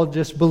don't we all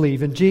just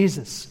believe in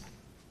Jesus?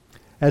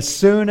 As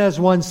soon as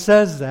one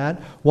says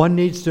that, one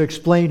needs to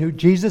explain who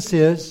Jesus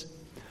is,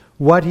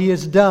 what He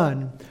has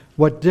done,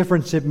 what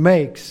difference it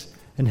makes,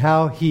 and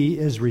how He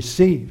is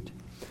received.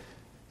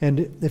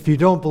 And if you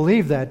don't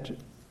believe that,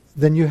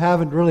 then you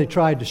haven't really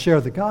tried to share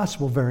the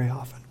gospel very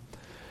often.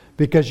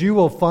 Because you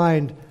will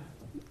find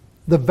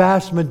the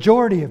vast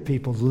majority of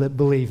people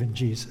believe in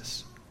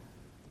Jesus.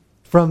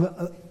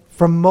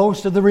 From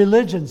most of the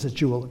religions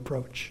that you will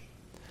approach.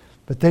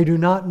 But they do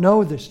not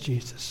know this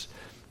Jesus.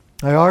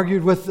 I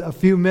argued with a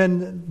few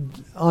men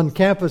on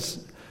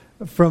campus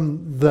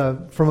from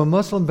a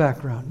Muslim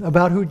background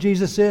about who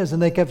Jesus is.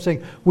 And they kept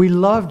saying, we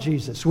love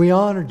Jesus. We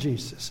honor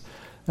Jesus.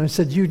 And I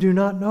said, you do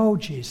not know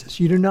Jesus.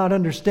 You do not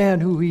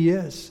understand who He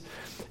is.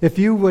 If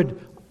you would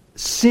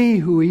see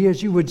who He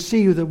is, you would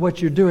see that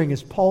what you're doing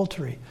is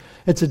paltry.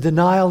 It's a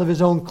denial of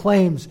His own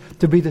claims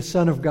to be the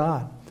Son of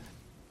God.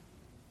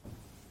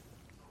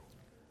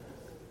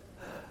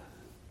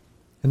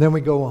 And then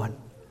we go on.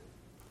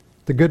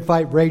 The good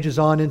fight rages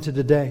on into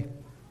today.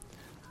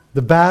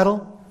 The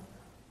battle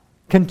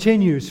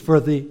continues for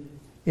the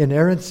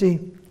inerrancy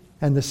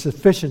and the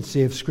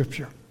sufficiency of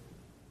Scripture.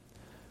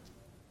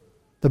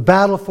 The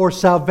battle for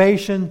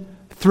salvation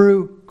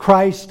through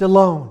Christ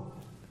alone.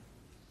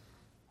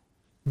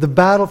 The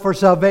battle for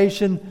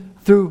salvation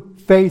through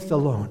faith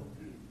alone.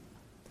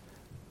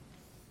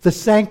 The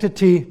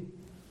sanctity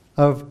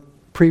of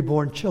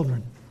preborn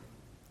children.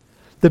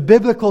 The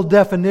biblical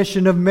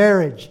definition of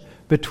marriage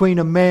between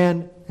a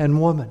man and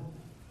woman.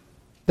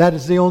 That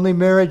is the only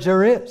marriage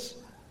there is.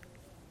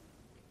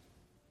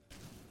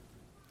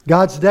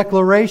 God's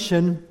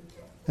declaration,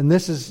 and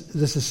this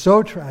is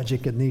so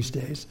tragic in these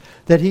days,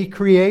 that He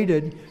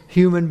created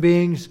human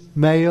beings,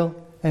 male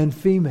and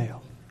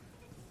female.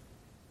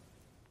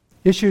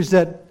 Issues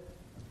that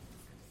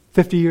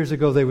 50 years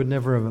ago they would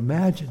never have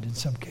imagined in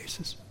some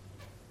cases.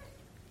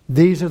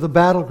 These are the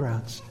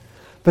battlegrounds.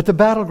 But the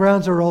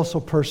battlegrounds are also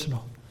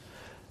personal.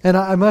 And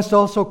I must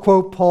also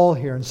quote Paul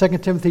here in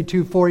 2 Timothy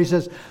 2:4. He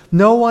says,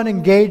 no one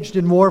engaged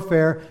in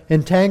warfare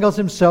entangles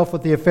himself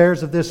with the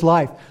affairs of this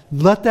life.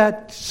 Let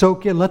that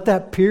soak in. Let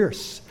that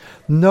pierce.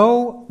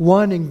 No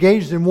one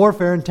engaged in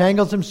warfare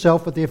entangles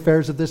himself with the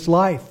affairs of this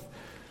life,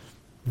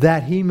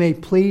 that he may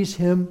please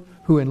Him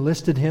who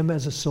enlisted him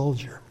as a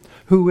soldier.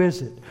 Who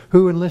is it?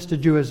 Who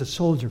enlisted you as a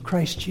soldier?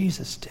 Christ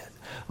Jesus did.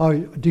 Oh,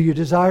 do you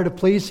desire to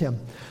please Him?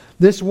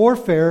 This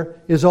warfare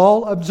is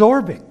all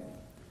absorbing.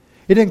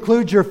 It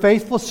includes your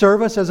faithful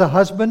service as a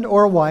husband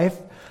or a wife,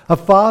 a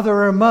father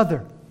or a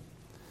mother.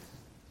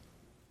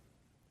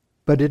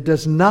 But it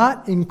does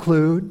not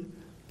include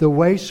the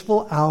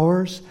wasteful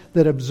hours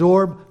that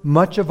absorb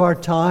much of our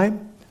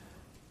time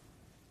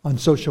on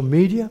social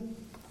media,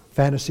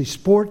 fantasy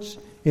sports,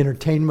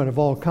 entertainment of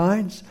all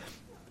kinds,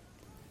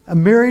 a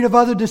myriad of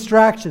other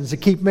distractions that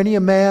keep many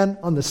a man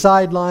on the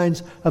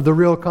sidelines of the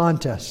real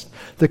contest,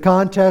 the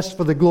contest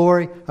for the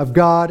glory of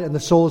God and the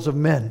souls of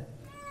men.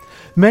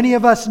 Many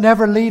of us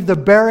never leave the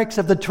barracks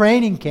of the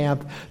training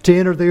camp to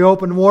enter the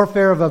open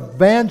warfare of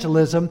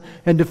evangelism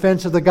and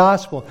defense of the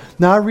gospel.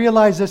 Now I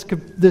realize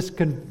this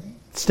can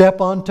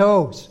step on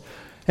toes.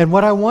 And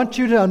what I want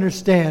you to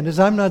understand is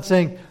I'm not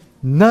saying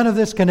none of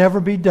this can ever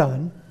be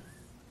done.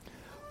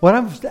 What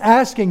I'm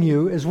asking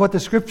you is what the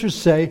Scriptures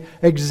say.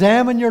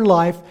 Examine your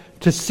life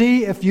to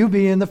see if you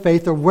be in the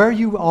faith or where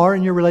you are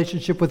in your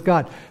relationship with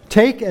God.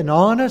 Take an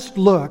honest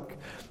look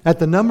at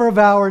the number of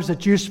hours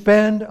that you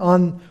spend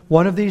on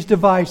one of these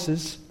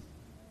devices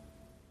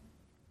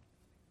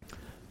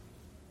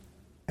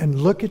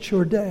and look at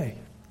your day.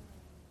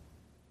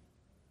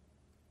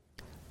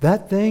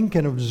 That thing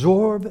can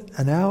absorb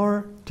an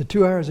hour to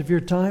 2 hours of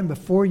your time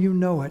before you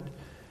know it.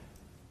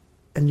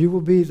 And you will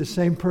be the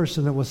same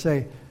person that will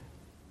say,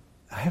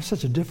 I have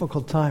such a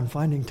difficult time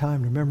finding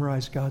time to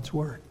memorize God's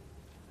Word.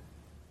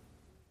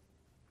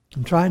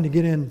 I'm trying to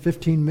get in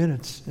 15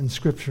 minutes in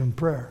Scripture and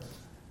prayer.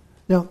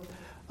 Now,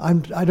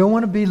 I don't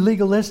want to be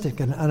legalistic,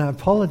 and I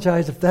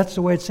apologize if that's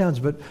the way it sounds,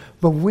 but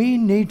we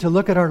need to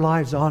look at our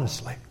lives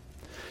honestly.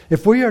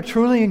 If we are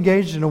truly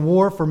engaged in a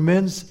war for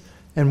men's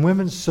and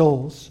women's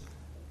souls,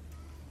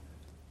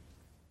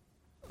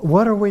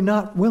 what are we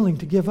not willing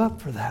to give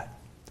up for that?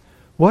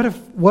 What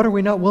are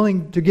we not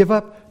willing to give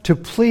up to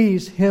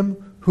please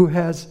Him who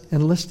has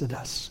enlisted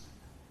us?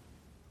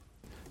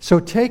 So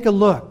take a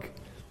look,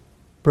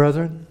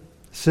 brethren,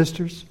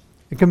 sisters.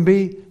 It can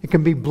be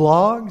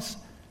blogs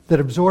that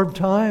absorb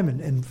time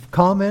and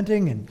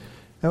commenting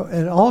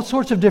and all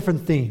sorts of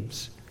different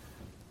themes.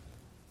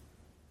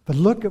 But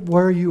look at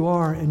where you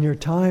are in your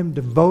time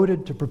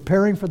devoted to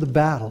preparing for the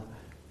battle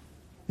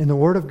in the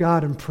Word of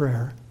God and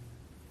prayer,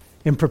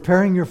 in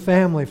preparing your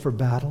family for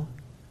battle,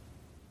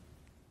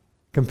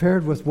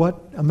 compared with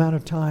what amount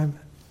of time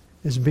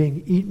is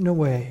being eaten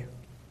away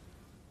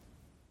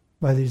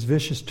by these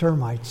vicious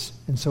termites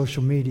in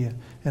social media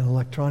and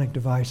electronic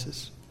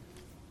devices.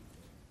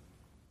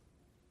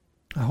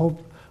 I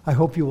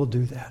hope you will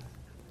do that,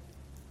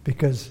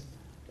 because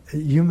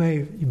you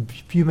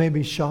may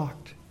be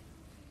shocked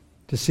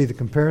to see the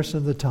comparison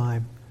of the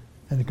time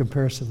and the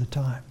comparison of the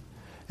time.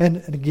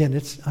 And again,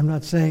 I'm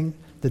not saying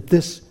that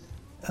this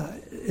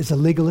is a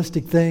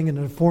legalistic thing and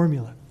a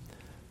formula.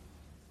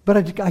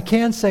 But I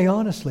can say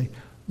honestly,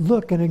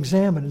 look and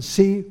examine and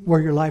see where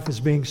your life is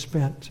being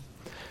spent.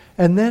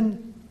 And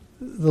then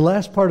the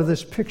last part of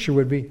this picture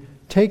would be,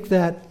 take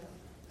that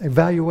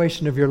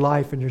evaluation of your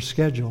life and your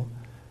schedule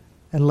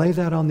and lay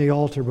that on the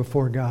altar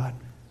before God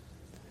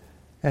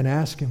and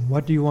ask Him,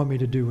 what do you want me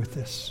to do with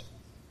this?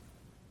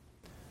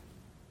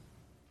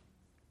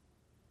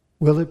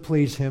 Will it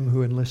please Him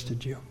who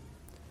enlisted you?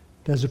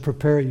 Does it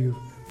prepare you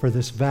for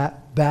this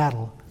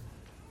battle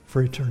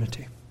for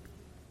eternity?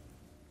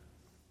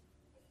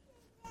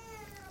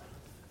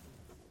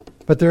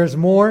 But there is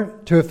more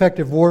to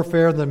effective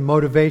warfare than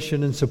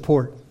motivation and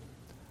support.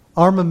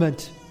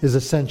 Armament is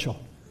essential.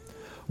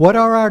 What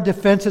are our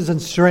defenses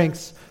and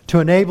strengths to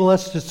enable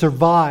us to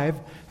survive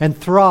and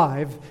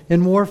thrive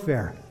in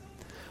warfare?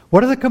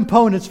 What are the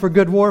components for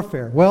good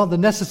warfare? Well, the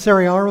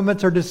necessary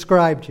armaments are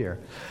described here.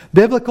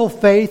 Biblical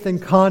faith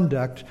and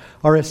conduct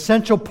are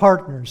essential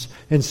partners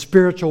in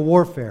spiritual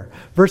warfare.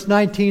 Verse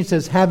 19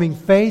 says, having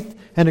faith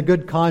and a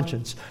good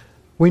conscience.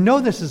 We know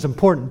this is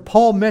important.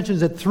 Paul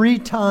mentions it 3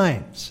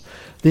 times.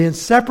 The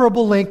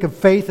inseparable link of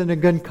faith and a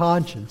good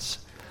conscience.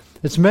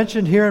 It's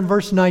mentioned here in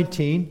verse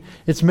 19.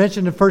 It's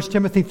mentioned in 1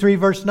 Timothy 3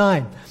 verse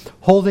 9.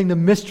 Holding the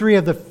mystery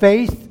of the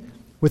faith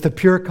with a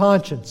pure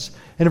conscience.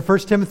 And in 1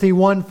 Timothy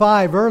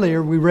 1:5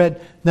 earlier we read,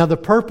 now the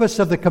purpose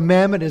of the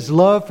commandment is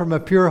love from a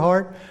pure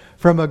heart,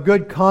 from a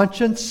good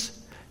conscience,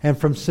 and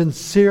from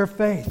sincere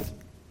faith.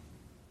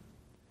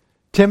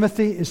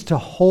 Timothy is to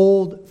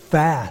hold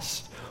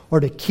fast or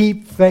to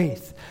keep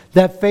faith.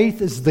 That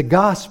faith is the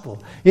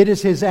gospel. It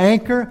is his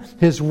anchor,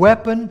 his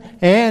weapon,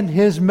 and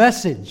his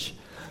message.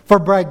 For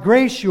by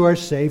grace you are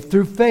saved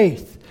through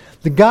faith.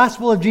 The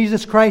gospel of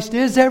Jesus Christ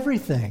is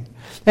everything.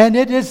 And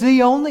it is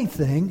the only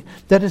thing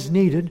that is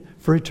needed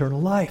for eternal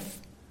life.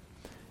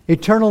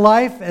 Eternal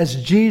life, as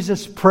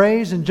Jesus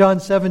prays in John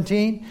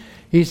 17,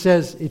 He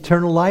says,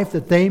 eternal life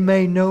that they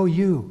may know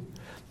you,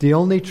 the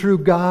only true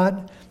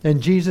God,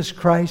 and Jesus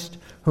Christ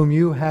whom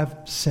you have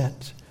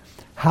sent.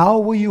 How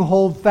will you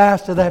hold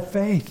fast to that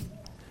faith?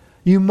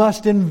 You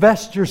must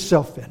invest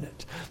yourself in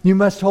it. You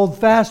must hold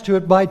fast to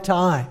it by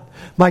time,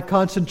 by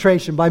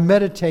concentration, by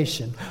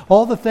meditation.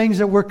 All the things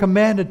that we're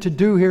commanded to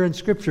do here in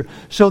Scripture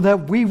so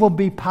that we will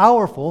be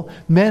powerful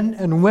men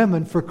and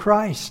women for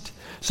Christ.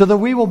 So that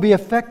we will be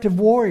effective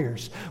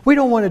warriors. We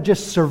don't want to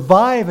just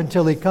survive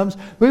until He comes.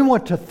 We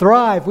want to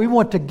thrive. We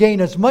want to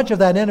gain as much of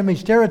that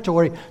enemy's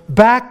territory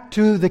back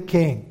to the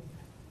King.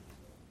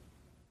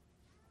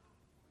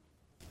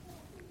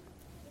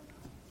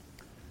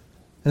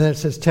 And then it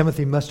says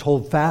Timothy must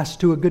hold fast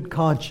to a good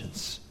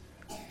conscience.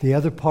 The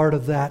other part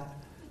of that,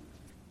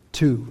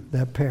 too,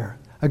 that pair.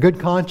 A good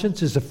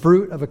conscience is the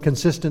fruit of a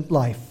consistent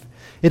life.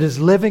 It is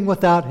living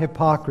without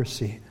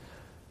hypocrisy.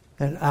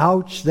 And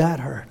ouch, that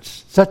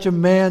hurts. Such a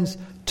man's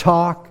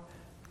talk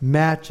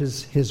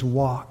matches his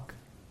walk.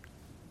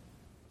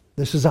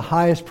 This is the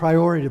highest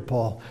priority to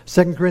Paul.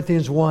 2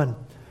 Corinthians 1,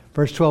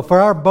 verse 12. For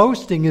our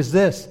boasting is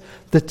this,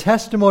 the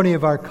testimony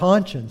of our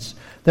conscience,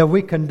 that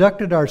we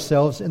conducted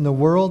ourselves in the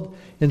world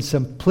in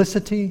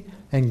simplicity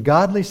and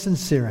godly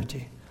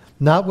sincerity,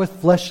 not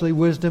with fleshly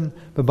wisdom,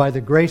 but by the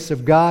grace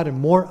of God and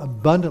more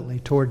abundantly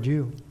toward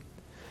you.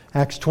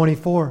 Acts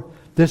 24.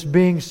 This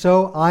being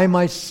so, I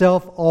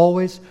myself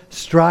always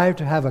strive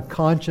to have a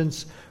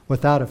conscience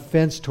without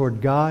offense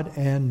toward God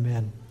and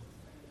men.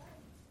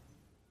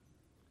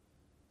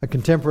 A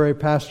contemporary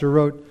pastor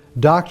wrote,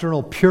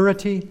 doctrinal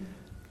purity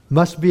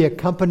must be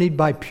accompanied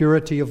by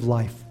purity of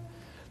life.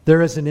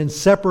 There is an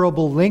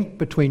inseparable link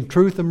between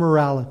truth and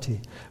morality,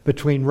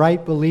 between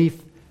right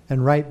belief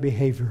and right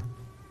behavior.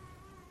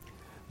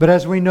 But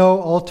as we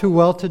know all too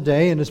well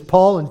today, and as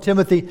Paul and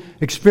Timothy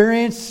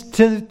experienced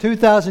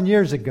 2,000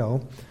 years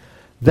ago,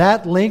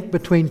 that link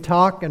between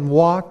talk and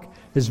walk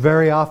is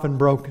very often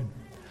broken.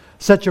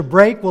 Such a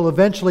break will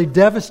eventually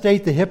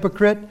devastate the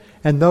hypocrite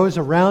and those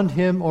around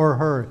him or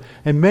her.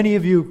 And many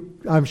of you,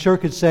 I'm sure,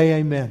 could say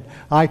amen.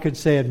 I could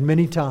say it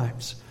many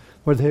times,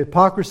 where the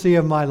hypocrisy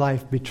of my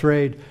life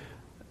betrayed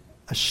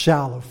a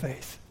shallow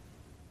faith.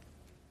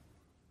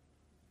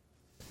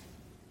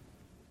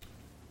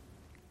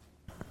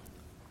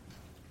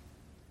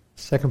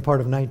 Second part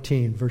of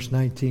 19, verse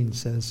 19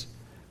 says,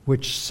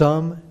 which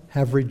some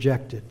have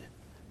rejected,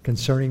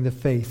 concerning the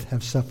faith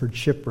have suffered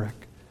shipwreck.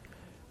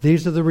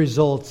 These are the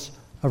results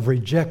of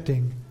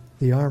rejecting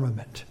the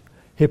armament.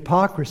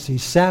 Hypocrisy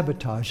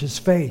sabotages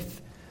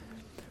faith.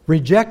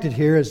 Rejected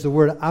here is the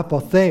word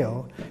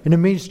apotheo, and it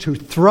means to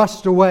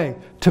thrust away,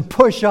 to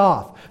push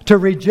off, to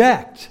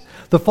reject.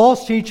 The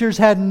false teachers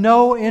had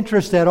no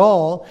interest at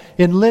all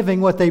in living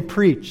what they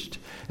preached.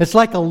 It's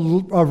like a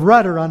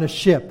rudder on a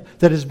ship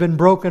that has been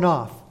broken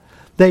off.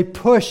 They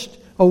pushed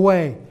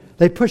away.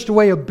 They pushed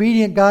away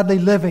obedient, godly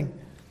living,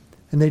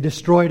 and they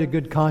destroyed a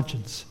good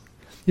conscience.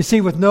 You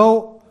see, with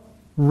no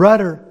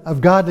rudder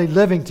of godly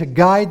living to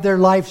guide their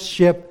life's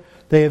ship,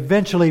 they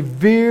eventually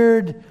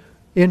veered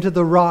into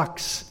the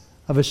rocks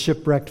of a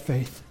shipwrecked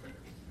faith.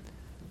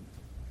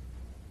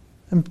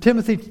 And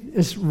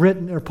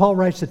Paul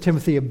writes to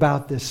Timothy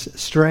about this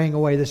straying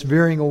away, this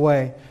veering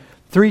away.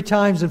 3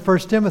 times in 1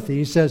 Timothy,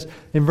 he says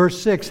in verse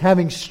 6,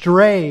 having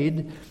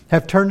strayed,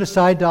 have turned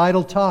aside to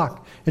idle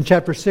talk. In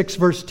chapter 6,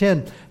 verse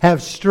 10,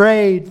 have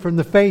strayed from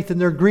the faith in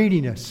their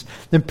greediness,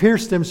 and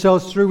pierced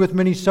themselves through with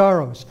many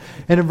sorrows.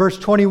 And in verse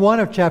 21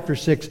 of chapter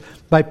 6,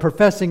 by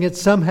professing it,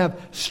 some have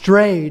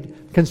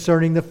strayed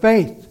concerning the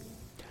faith.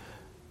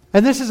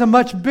 And this is a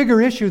much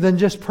bigger issue than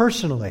just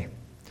personally.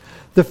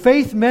 The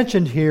faith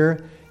mentioned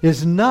here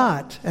is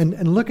not,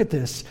 and look at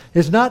this,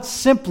 is not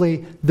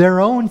simply their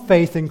own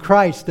faith in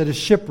Christ that is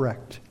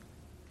shipwrecked.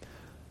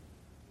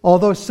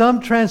 Although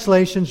some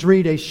translations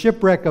read a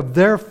shipwreck of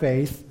their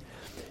faith,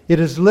 it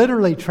is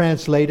literally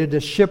translated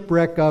as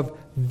shipwreck of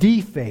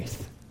the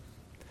faith.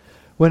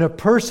 When a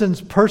person's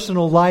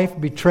personal life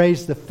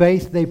betrays the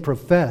faith they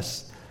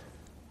profess,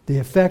 the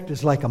effect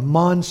is like a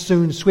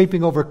monsoon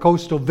sweeping over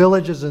coastal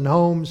villages and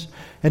homes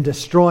and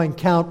destroying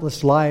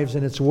countless lives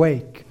in its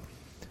wake.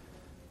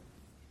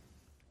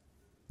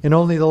 In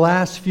only the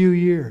last few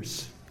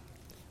years,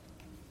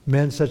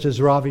 men such as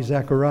Ravi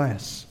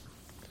Zacharias,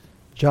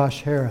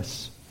 Josh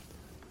Harris,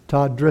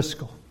 Todd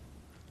Driscoll,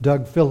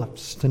 Doug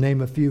Phillips, to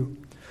name a few,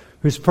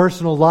 whose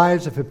personal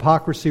lives of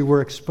hypocrisy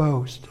were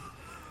exposed,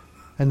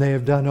 and they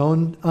have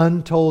done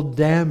untold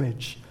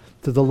damage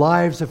to the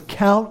lives of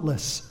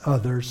countless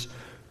others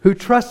who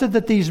trusted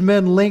that these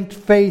men linked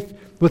faith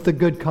with a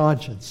good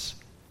conscience.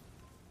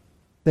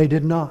 They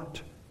did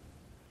not.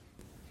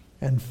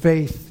 And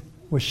faith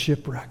was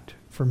shipwrecked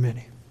for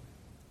many.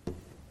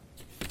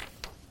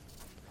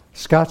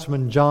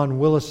 Scotsman John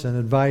Willison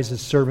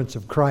advises servants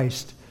of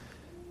Christ.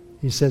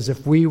 He says,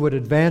 if we would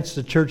advance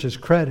the church's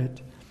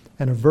credit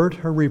and avert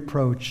her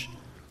reproach,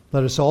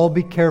 let us all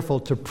be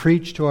careful to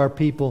preach to our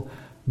people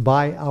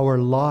by our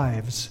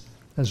lives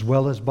as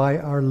well as by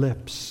our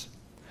lips,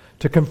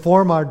 to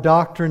conform our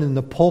doctrine in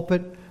the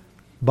pulpit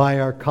by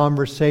our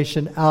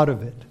conversation out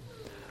of it.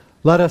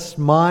 Let us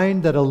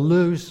mind that a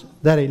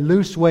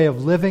loose way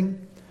of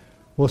living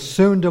will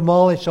soon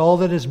demolish all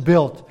that is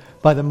built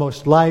by the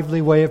most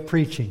lively way of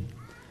preaching.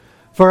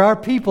 For our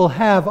people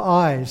have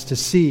eyes to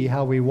see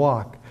how we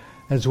walk,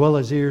 as well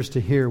as ears to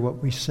hear what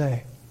we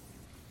say.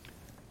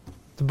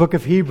 The book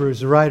of Hebrews,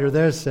 the writer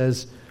there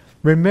says,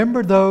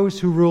 remember those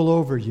who rule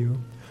over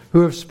you,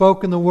 who have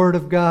spoken the word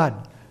of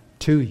God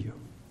to you,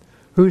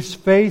 whose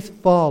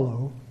faith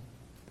follow,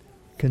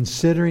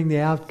 considering the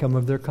outcome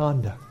of their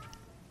conduct.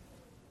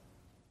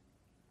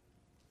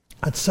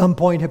 At some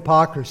point,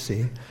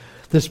 hypocrisy,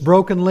 this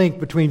broken link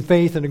between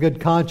faith and a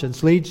good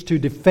conscience, leads to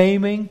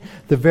defaming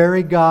the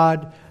very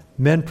God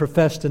men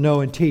profess to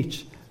know and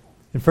teach.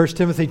 In 1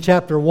 Timothy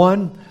chapter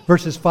 1,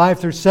 verses 5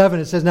 through 7,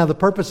 it says, now the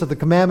purpose of the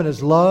commandment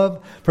is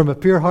love from a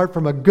pure heart,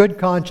 from a good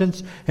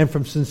conscience, and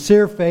from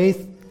sincere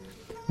faith,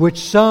 which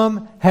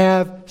some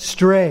have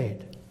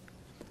strayed,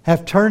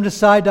 have turned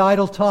aside to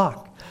idle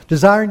talk,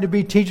 desiring to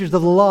be teachers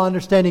of the law,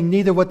 understanding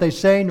neither what they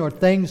say nor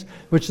things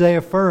which they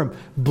affirm.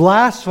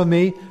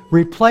 Blasphemy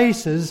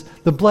replaces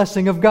the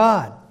blessing of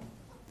God.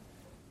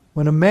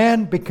 When a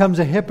man becomes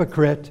a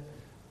hypocrite,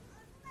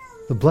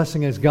 the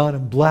blessing is gone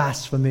and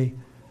blasphemy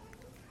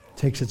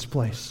takes its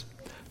place.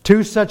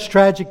 2 such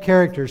tragic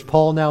characters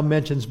Paul now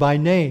mentions by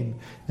name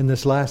in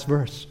this last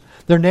verse.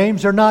 Their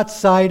names are not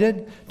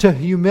cited to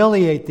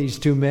humiliate these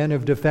 2 men who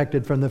have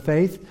defected from the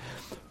faith,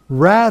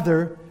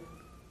 rather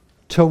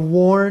to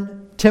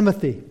warn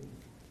Timothy.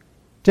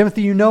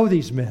 Timothy, you know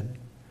these men.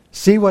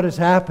 See what has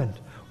happened.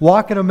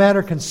 Walk in a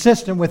manner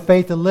consistent with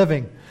faith and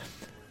living.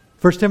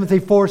 1 Timothy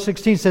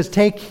 4:16 says,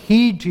 take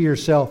heed to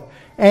yourself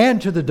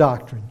and to the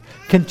doctrine.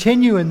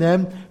 Continue in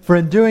them, for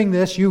in doing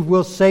this you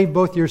will save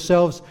both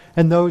yourselves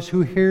and those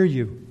who hear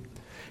you.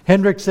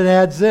 Hendrickson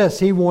adds this.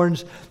 He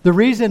warns, the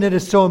reason it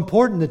is so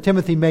important that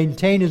Timothy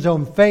maintain his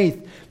own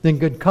faith and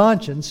good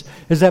conscience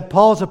is that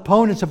Paul's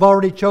opponents have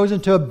already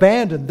chosen to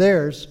abandon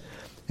theirs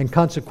and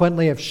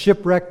consequently have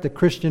shipwrecked the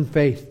Christian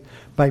faith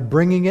by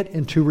bringing it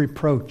into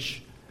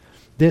reproach.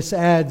 This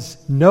adds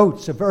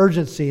notes of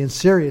urgency and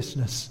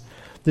seriousness.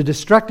 The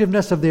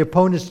destructiveness of the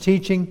opponent's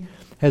teaching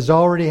has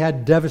already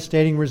had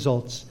devastating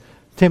results.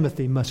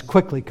 Timothy must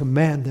quickly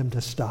command them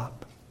to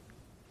stop.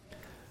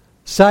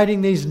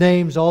 Citing these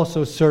names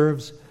also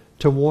serves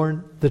to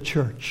warn the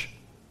church.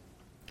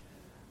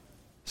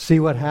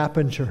 See what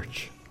happened,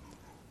 church.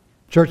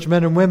 Church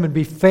men and women,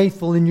 be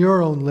faithful in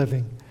your own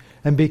living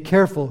and be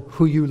careful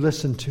who you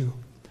listen to.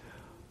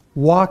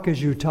 Walk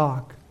as you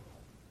talk.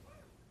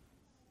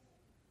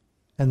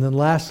 And then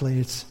lastly,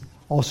 it's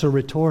also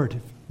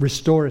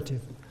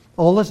restorative.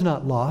 All is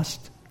not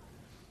lost.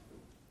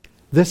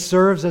 This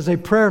serves as a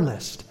prayer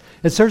list.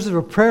 It serves as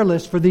a prayer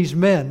list for these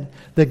men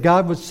that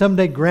God would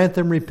someday grant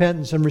them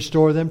repentance and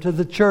restore them to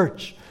the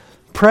church.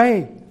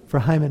 Pray for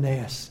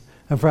Hymenaeus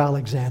and for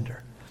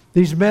Alexander.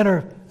 These men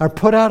are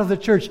put out of the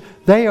church.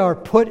 They are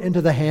put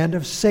into the hand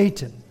of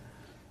Satan.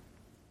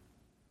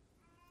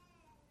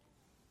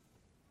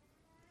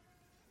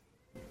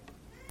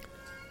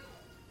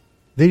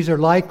 These are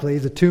likely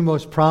the two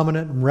most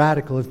prominent and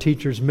radical of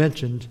teachers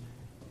mentioned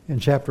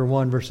in chapter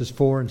 1, verses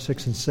 4 and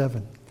 6 and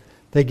 7.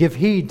 They give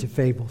heed to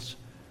fables.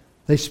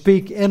 They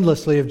speak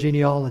endlessly of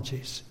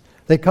genealogies.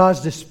 They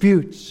cause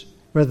disputes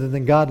rather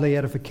than godly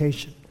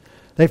edification.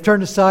 They've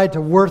turned aside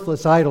to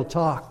worthless idle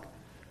talk.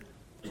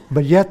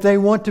 But yet they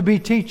want to be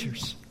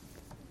teachers.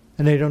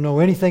 And they don't know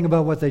anything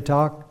about what they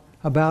talk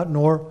about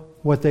nor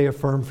what they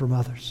affirm from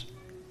others.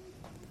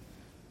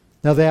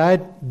 Now the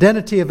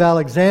identity of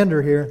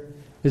Alexander here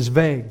is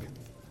vague.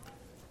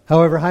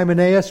 However,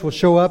 Hymenaeus will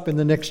show up in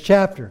the next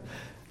chapter.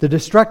 The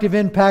destructive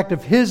impact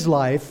of his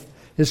life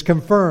is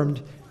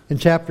confirmed in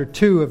chapter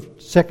 2 of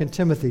 2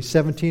 Timothy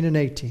 17 and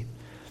 18.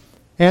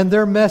 And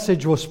their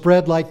message will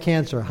spread like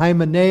cancer.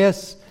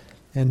 Hymenaeus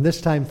and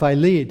this time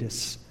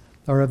Philetus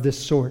are of this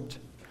sort.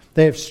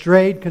 They have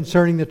strayed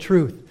concerning the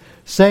truth,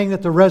 saying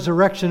that the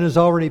resurrection is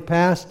already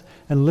past,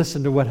 and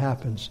listen to what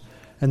happens.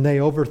 And they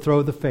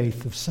overthrow the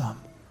faith of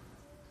some.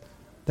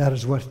 That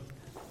is what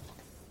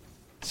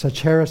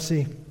such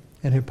heresy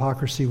and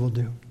hypocrisy will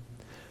do.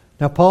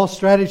 Now, Paul's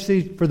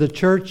strategy for the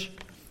church,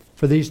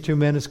 for these two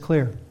men, is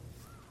clear. And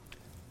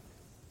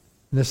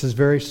this is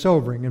very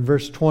sobering. In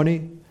verse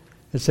 20,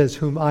 it says,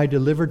 "Whom I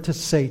delivered to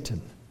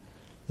Satan,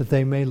 that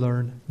they may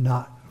learn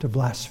not to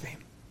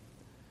blaspheme."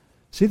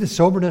 See the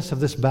soberness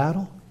of this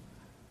battle?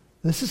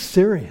 This is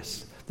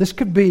serious. This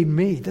could be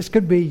me. This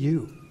could be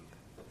you.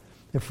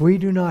 If we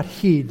do not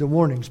heed the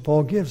warnings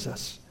Paul gives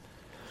us.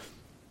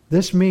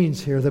 This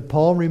means here that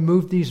Paul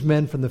removed these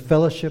men from the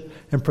fellowship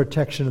and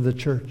protection of the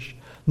church.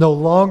 No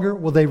longer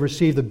will they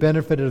receive the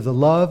benefit of the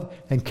love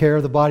and care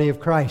of the body of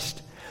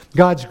Christ.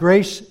 God's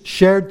grace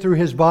shared through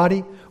his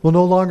body will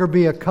no longer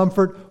be a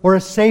comfort or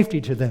a safety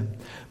to them.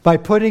 By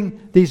putting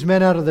these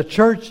men out of the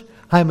church,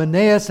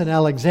 Hymenaeus and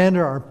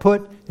Alexander are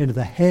put into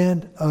the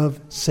hand of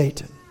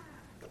Satan.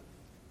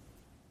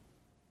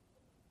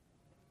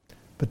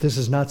 But this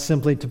is not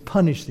simply to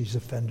punish these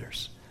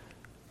offenders.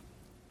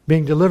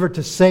 Being delivered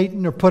to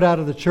Satan or put out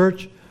of the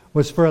church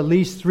was for at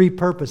least three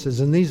purposes,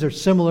 and these are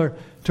similar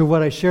to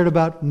what I shared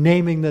about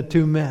naming the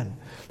two men.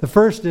 The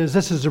first is,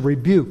 this is a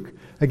rebuke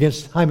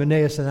against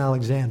Hymenaeus and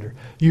Alexander.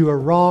 You are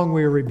wrong,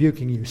 we are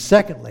rebuking you.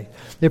 Secondly,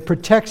 it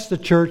protects the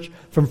church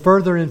from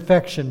further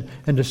infection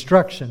and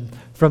destruction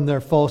from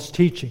their false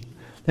teaching.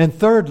 And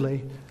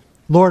thirdly,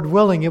 Lord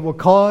willing, it will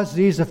cause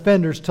these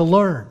offenders to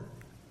learn.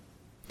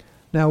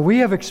 Now, we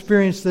have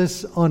experienced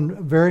this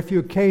on very few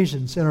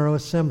occasions in our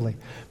assembly,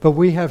 but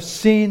we have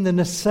seen the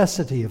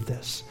necessity of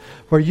this,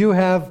 where you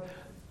have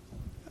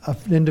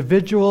an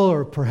individual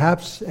or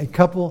perhaps a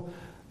couple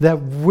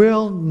that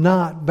will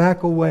not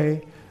back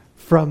away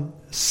from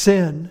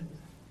sin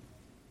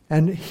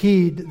and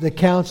heed the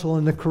counsel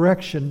and the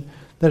correction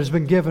that has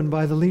been given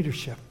by the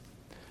leadership.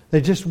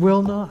 They just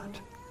will not.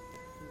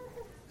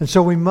 And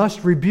so we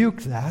must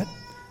rebuke that.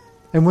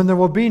 And when there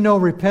will be no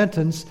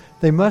repentance,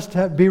 they must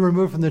be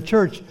removed from the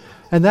church.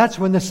 And that's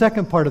when the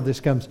second part of this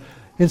comes.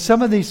 In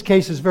some of these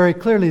cases, very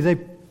clearly,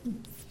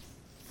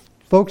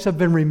 folks have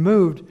been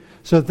removed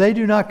so that they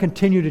do not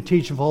continue to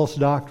teach false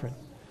doctrine.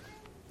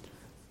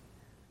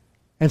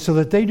 And so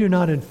that they do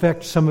not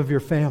infect some of your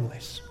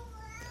families.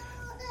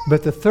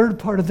 But the third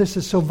part of this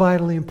is so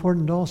vitally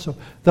important also.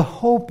 The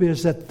hope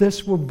is that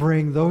this will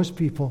bring those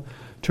people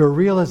to a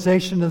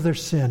realization of their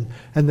sin,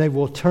 and they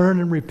will turn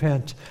and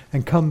repent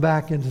and come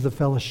back into the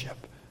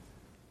fellowship.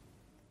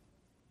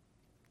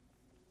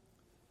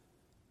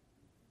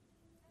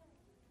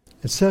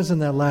 It says in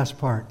that last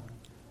part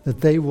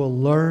that they will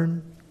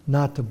learn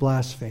not to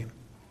blaspheme.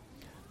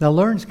 Now,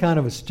 learn's kind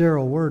of a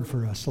sterile word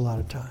for us a lot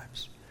of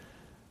times.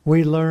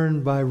 We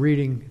learn by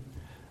reading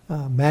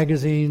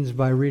magazines,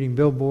 by reading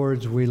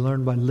billboards. We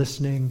learn by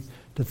listening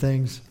to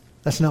things.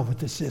 That's not what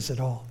this is at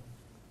all.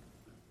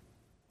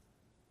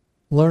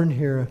 Learn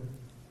here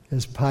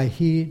is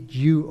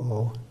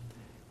paigeio.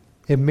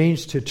 It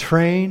means to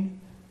train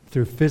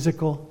through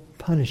physical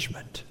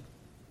punishment.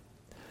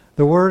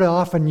 The word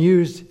often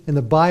used in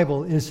the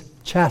Bible is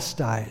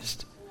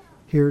chastised.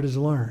 Here it is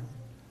learn.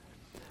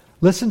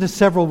 Listen to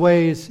several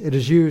ways it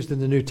is used in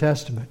the New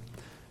Testament.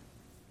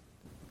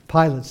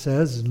 Pilate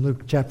says in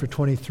Luke chapter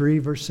 23,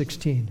 verse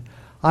 16,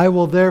 "I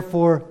will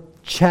therefore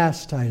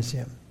chastise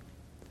him.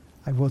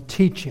 I will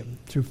teach him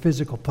through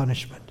physical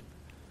punishment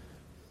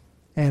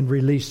and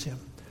release him."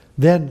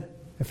 Then,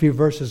 a few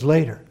verses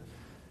later,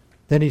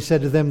 then he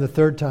said to them the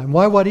third time,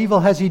 "Why, what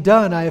evil has he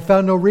done? I have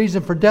found no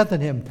reason for death in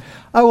him.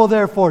 I will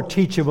therefore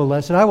teach him a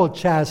lesson. I will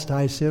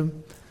chastise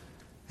him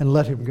and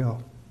let him go."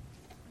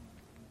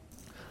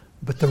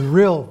 But the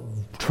real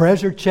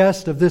treasure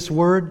chest of this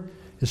word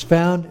is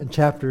found in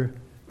chapter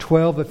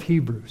 12 of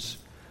Hebrews.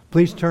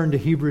 Please turn to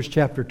Hebrews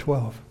chapter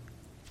 12.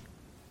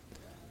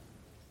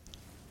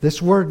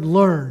 This word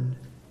learn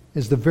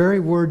is the very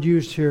word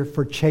used here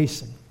for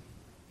chasten.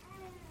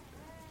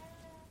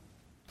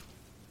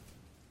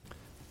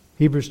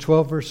 Hebrews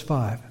 12 verse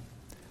 5.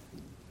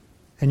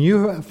 "And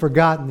you have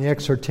forgotten the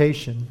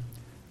exhortation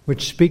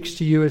which speaks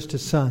to you as to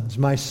sons.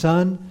 My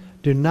son,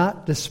 do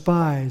not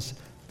despise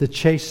the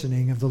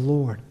chastening of the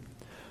Lord,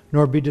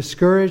 nor be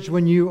discouraged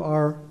when you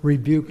are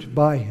rebuked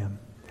by him.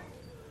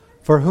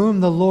 For whom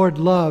the Lord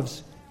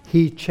loves,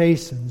 he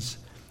chastens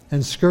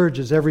and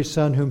scourges every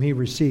son whom he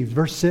receives.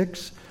 Verse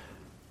 6,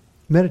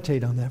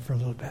 meditate on that for a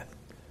little bit.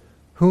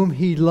 Whom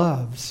he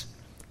loves,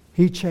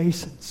 he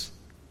chastens.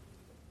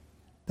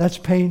 That's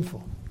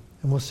painful.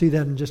 And we'll see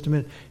that in just a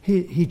minute.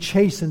 He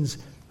chastens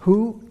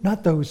who?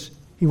 Not those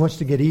he wants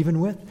to get even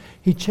with.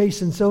 He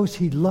chastens those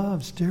he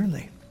loves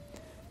dearly.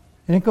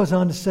 And it goes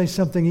on to say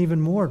something even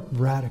more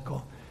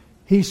radical.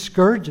 He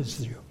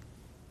scourges you.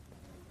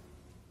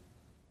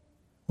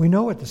 We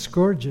know what the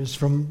scourge is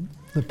from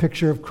the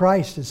picture of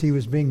Christ as he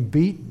was being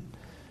beaten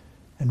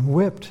and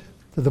whipped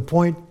to the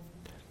point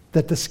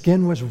that the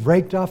skin was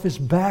raked off his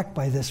back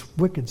by this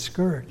wicked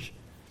scourge.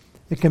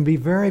 It can be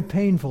very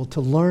painful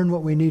to learn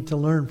what we need to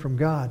learn from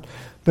God.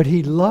 But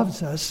he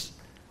loves us,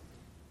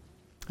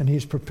 and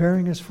he's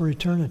preparing us for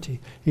eternity.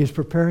 He is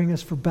preparing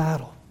us for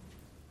battle.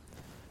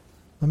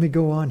 Let me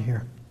go on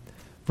here.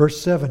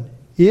 Verse 7,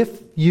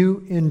 if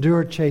you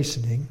endure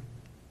chastening,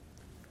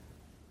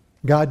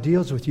 God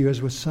deals with you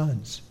as with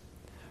sons.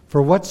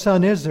 For what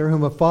son is there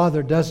whom a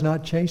father does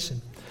not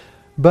chasten?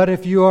 But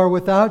if you are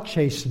without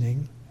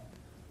chastening,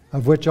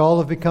 of which all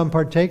have become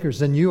partakers,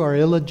 then you are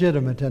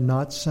illegitimate and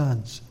not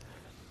sons.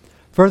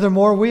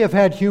 Furthermore, we have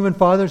had human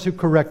fathers who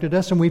corrected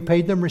us, and we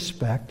paid them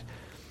respect.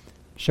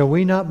 Shall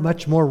we not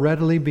much more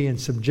readily be in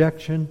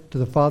subjection to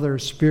the Father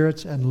of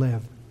spirits and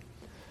live?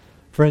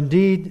 For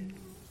indeed,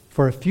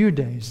 for a few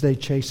days they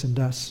chastened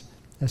us,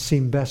 as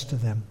seemed best to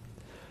them.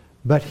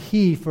 But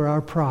he for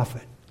our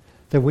profit,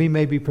 that we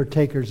may be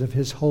partakers of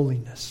his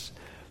holiness.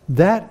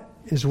 That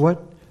is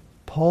what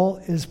Paul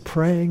is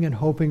praying and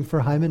hoping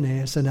for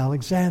Hymenaeus and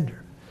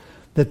Alexander.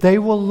 That they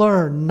will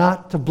learn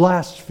not to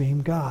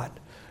blaspheme God.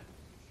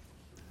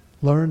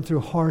 Learn through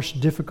harsh,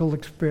 difficult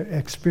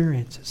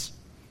experiences.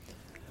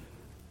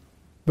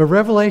 But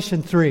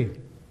Revelation 3,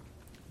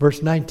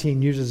 verse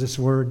 19, uses this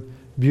word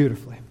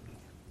beautifully.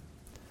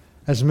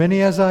 As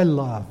many as I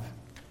love,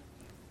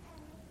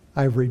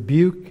 I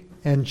rebuke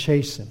and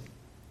chasten.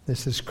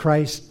 This is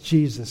Christ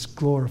Jesus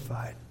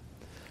glorified.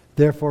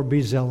 Therefore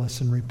be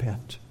zealous and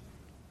repent.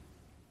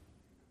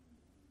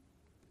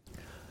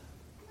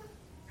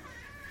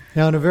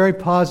 Now, on a very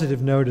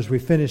positive note as we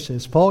finish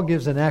this, Paul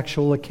gives an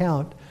actual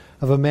account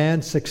of a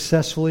man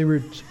successfully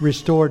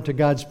restored to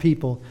God's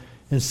people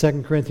in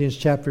 2 Corinthians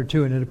chapter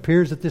 2. And it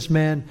appears that this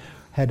man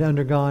had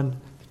undergone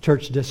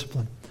church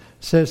discipline.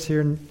 It says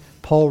here in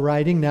Paul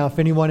writing, now if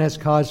anyone has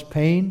caused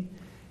pain,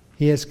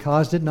 he has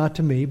caused it not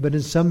to me, but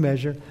in some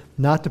measure,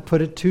 not to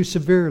put it too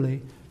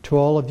severely, to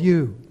all of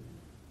you.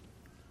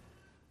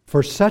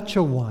 For such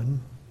a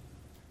one,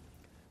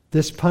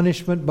 this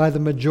punishment by the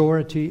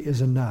majority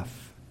is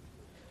enough.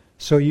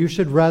 So you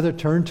should rather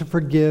turn to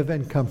forgive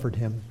and comfort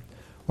him,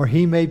 or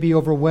he may be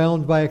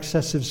overwhelmed by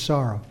excessive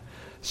sorrow.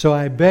 So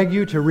I beg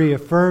you to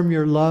reaffirm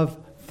your love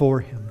for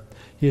him.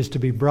 He is to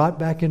be brought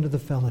back into the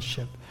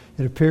fellowship.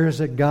 It appears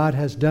that God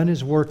has done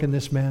his work in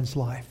this man's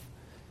life.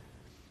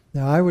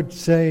 Now I would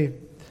say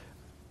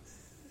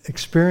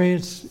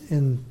experience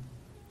in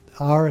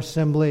our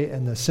assembly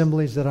and the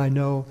assemblies that I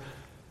know,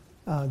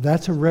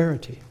 that's a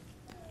rarity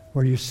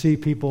where you see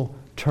people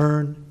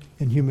turn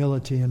in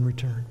humility and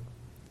return.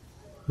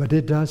 But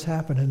it does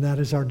happen, and that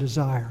is our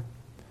desire.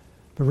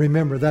 But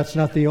remember, that's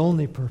not the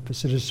only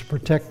purpose. It is to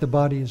protect the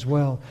body as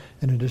well,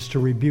 and it is to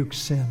rebuke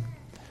sin.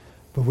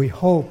 But we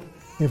hope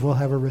it will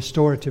have a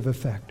restorative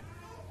effect.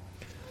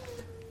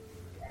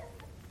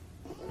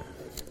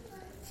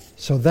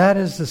 So that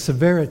is the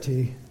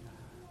severity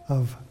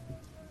of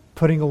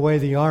putting away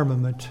the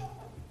armament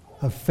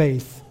of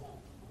faith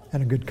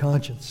and a good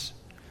conscience.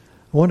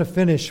 I want to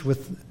finish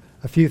with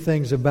a few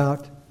things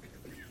about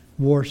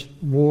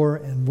war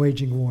and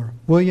waging war.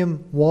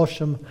 William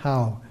Walsham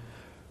Howe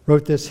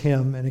wrote this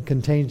hymn, and it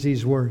contains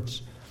these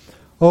words.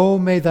 Oh,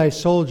 may thy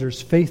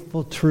soldiers,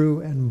 faithful,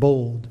 true, and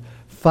bold,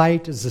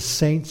 fight as the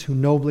saints who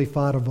nobly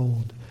fought of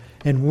old,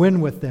 and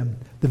win with them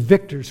the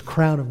victor's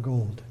crown of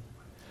gold.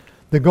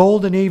 The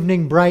golden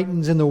evening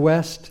brightens in the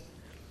west.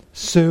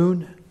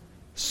 Soon,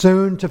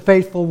 soon to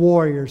faithful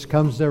warriors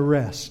comes their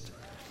rest.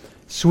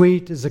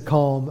 Sweet is the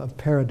calm of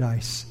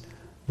paradise,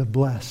 the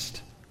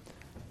blessed.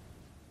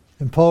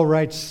 And Paul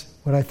writes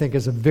what I think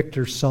is a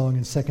victor's song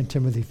in 2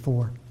 Timothy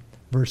 4,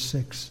 verse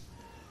 6.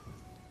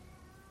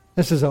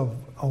 This is a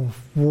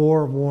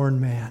war-worn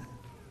man.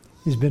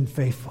 He's been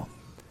faithful.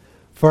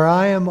 For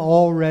I am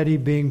already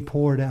being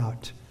poured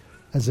out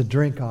as a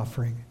drink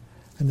offering,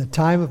 and the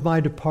time of my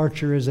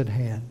departure is at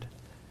hand.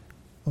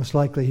 Most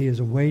likely he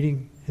is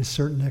awaiting his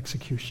certain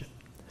execution.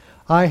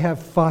 I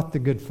have fought the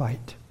good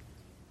fight.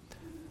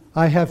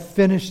 I have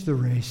finished the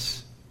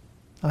race.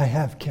 I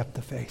have kept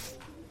the faith.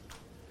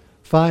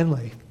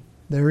 Finally,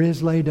 there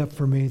is laid up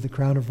for me the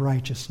crown of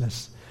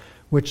righteousness,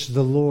 which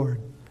the Lord,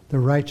 the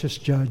righteous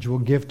judge, will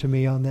give to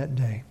me on that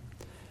day.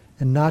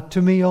 And not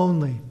to me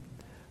only,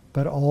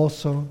 but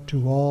also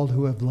to all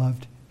who have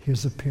loved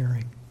his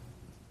appearing.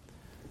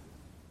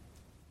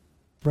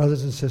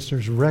 Brothers and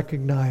sisters,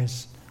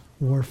 recognize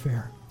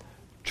warfare.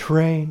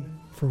 Train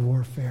for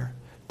warfare.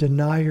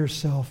 Deny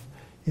yourself.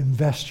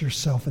 Invest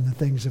yourself in the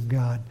things of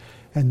God.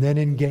 And then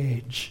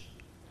engage.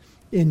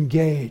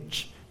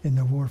 Engage in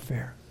the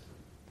warfare.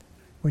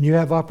 When you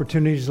have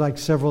opportunities like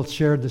several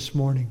shared this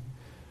morning,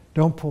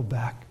 don't pull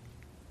back.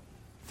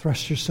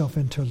 Thrust yourself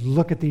into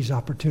look at these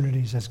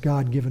opportunities as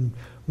God-given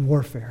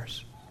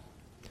warfares.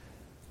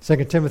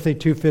 2 Timothy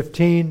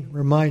 2:15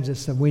 reminds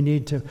us that we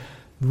need to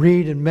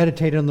read and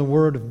meditate on the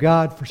Word of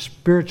God for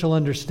spiritual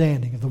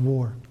understanding of the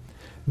war.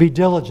 Be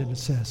diligent, it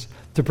says,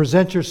 to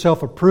present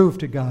yourself approved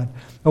to God,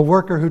 a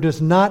worker who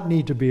does not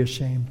need to be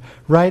ashamed,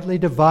 rightly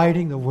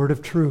dividing the word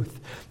of truth.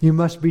 You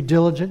must be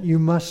diligent. You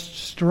must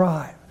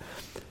strive.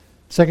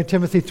 2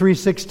 Timothy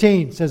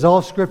 3:16 says,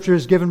 all Scripture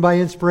is given by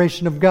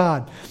inspiration of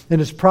God and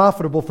is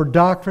profitable for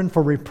doctrine,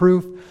 for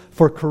reproof,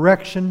 for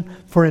correction,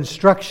 for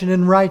instruction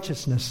in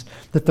righteousness,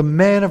 that the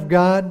man of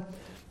God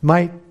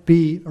might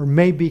be or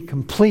may be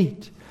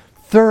complete,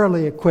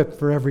 thoroughly equipped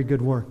for every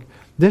good work.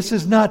 This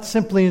is not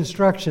simply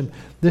instruction.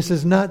 This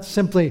is not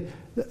simply,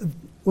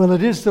 well,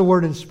 it is the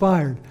word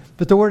inspired,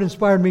 but the word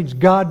inspired means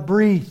God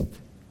breathed.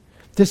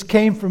 This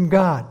came from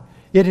God.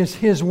 It is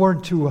His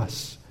word to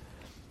us.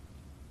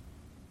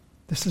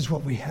 This is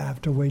what we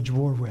have to wage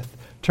war with.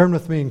 Turn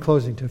with me in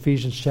closing to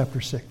Ephesians chapter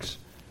 6.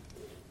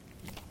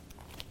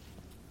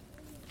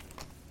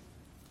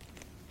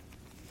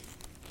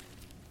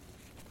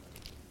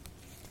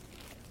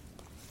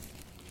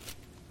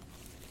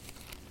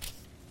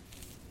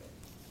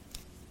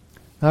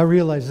 I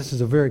realize this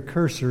is a very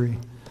cursory,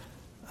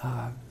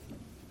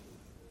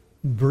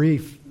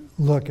 brief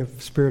look at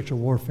spiritual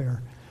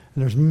warfare.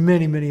 And there's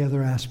many, many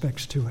other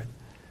aspects to it.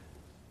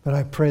 But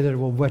I pray that it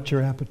will whet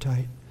your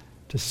appetite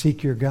to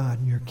seek your God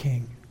and your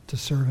King, to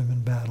serve Him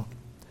in battle.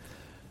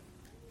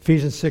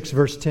 Ephesians 6,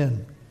 verse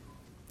 10.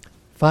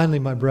 Finally,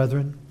 my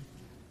brethren,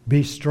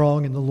 be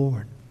strong in the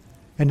Lord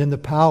and in the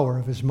power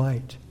of His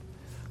might.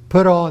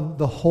 Put on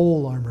the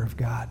whole armor of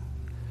God,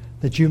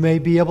 that you may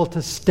be able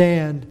to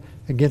stand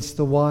against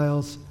the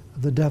wiles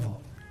of the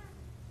devil.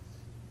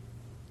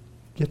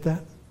 Get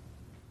that?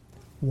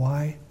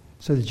 Why?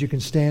 So that you can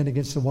stand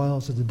against the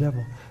wiles of the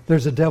devil.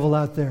 There's a devil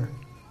out there,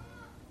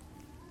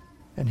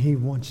 and he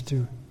wants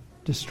to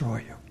destroy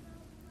you.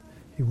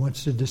 He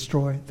wants to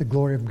destroy the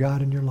glory of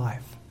God in your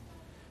life.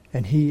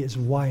 And he is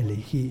wily.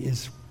 He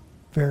is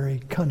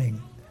very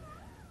cunning.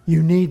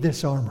 You need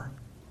this armor.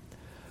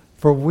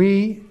 For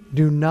we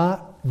do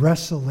not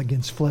wrestle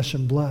against flesh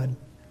and blood.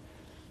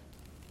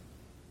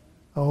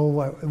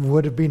 Oh,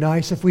 would it be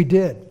nice if we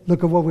did?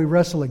 Look at what we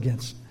wrestle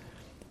against.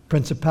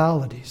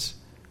 Principalities,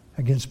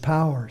 against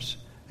powers,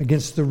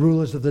 against the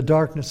rulers of the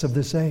darkness of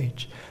this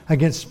age,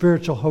 against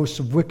spiritual hosts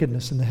of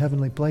wickedness in the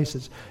heavenly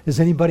places. Is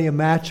anybody a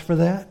match for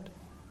that?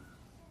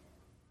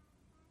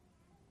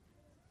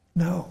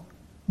 No,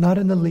 not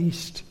in the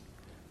least.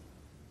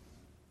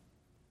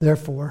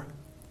 Therefore,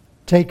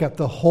 take up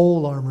the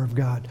whole armor of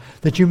God,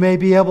 that you may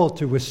be able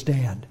to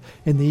withstand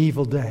in the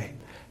evil day,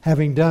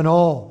 having done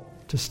all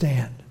to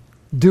stand.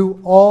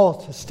 Do all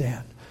to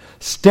stand.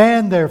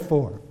 Stand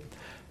therefore.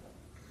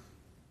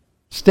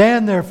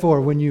 Stand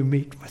therefore when you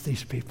meet with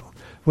these people,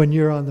 when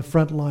you're on the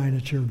front line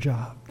at your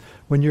job,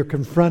 when you're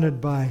confronted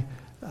by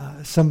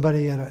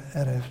somebody at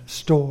a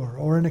store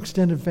or an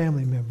extended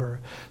family member.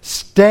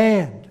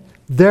 Stand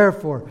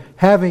therefore,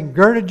 having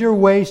girded your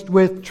waist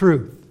with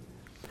truth,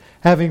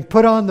 having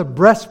put on the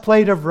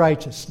breastplate of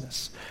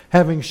righteousness,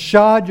 having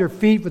shod your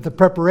feet with the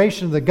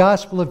preparation of the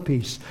gospel of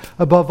peace,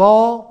 above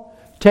all,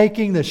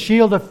 taking the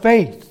shield of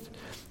faith,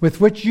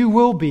 with which you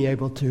will be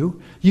able to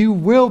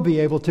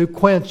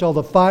quench all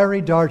the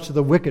fiery darts of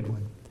the wicked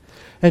one,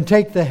 and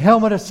take the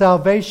helmet of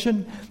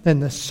salvation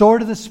and the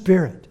sword of the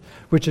Spirit,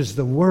 which is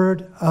the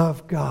word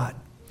of God,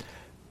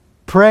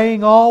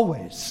 praying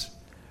always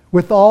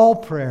with all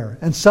prayer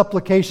and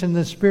supplication in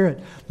the Spirit,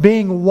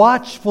 being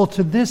watchful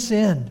to this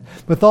end,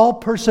 with all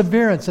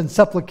perseverance and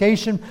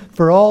supplication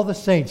for all the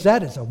saints.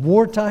 That is a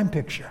wartime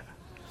picture.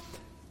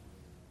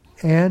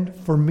 And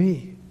for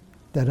me,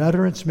 that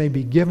utterance may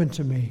be given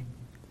to me,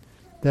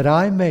 that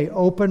I may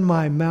open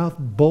my mouth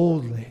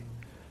boldly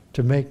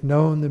to make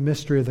known the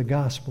mystery of the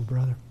gospel,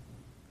 brother,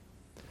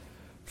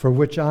 for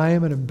which I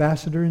am an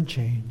ambassador in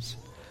chains,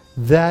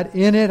 that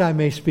in it I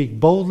may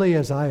speak boldly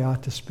as I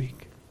ought to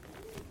speak.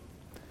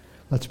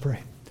 Let's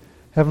pray.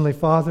 Heavenly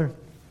Father,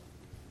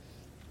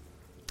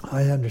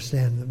 I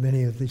understand that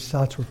many of these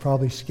thoughts were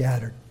probably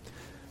scattered.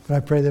 But I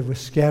pray that it was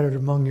scattered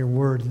among your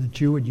word, and that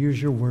you would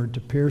use your word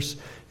to pierce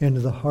into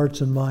the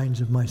hearts and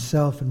minds of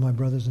myself and my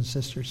brothers and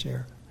sisters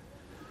here.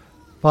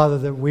 Father,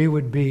 that we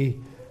would be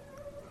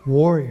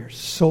warriors,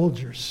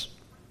 soldiers,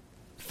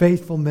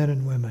 faithful men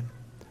and women,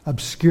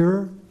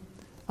 obscure,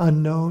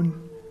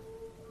 unknown,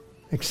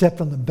 except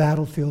on the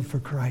battlefield for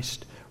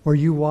Christ, where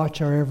you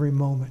watch our every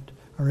moment,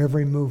 our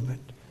every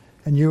movement,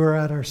 and you are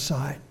at our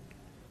side.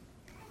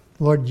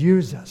 Lord,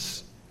 use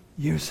us,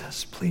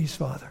 please,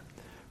 Father.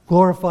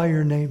 Glorify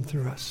your name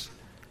through us.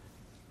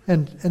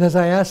 And as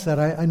I ask that,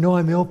 I know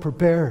I'm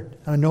ill-prepared.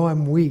 I know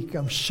I'm weak.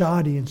 I'm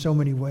shoddy in so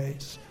many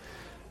ways.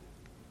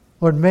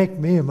 Lord, make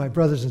me and my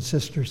brothers and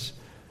sisters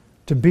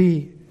to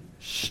be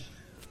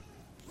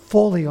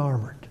fully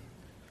armored,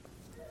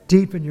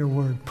 deep in your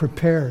word,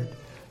 prepared,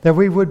 that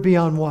we would be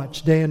on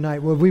watch day and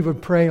night, where we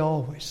would pray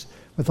always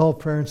with all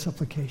prayer and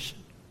supplication.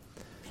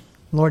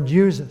 Lord,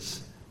 use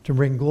us to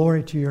bring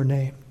glory to your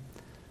name.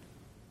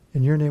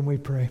 In your name we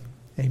pray.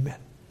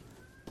 Amen.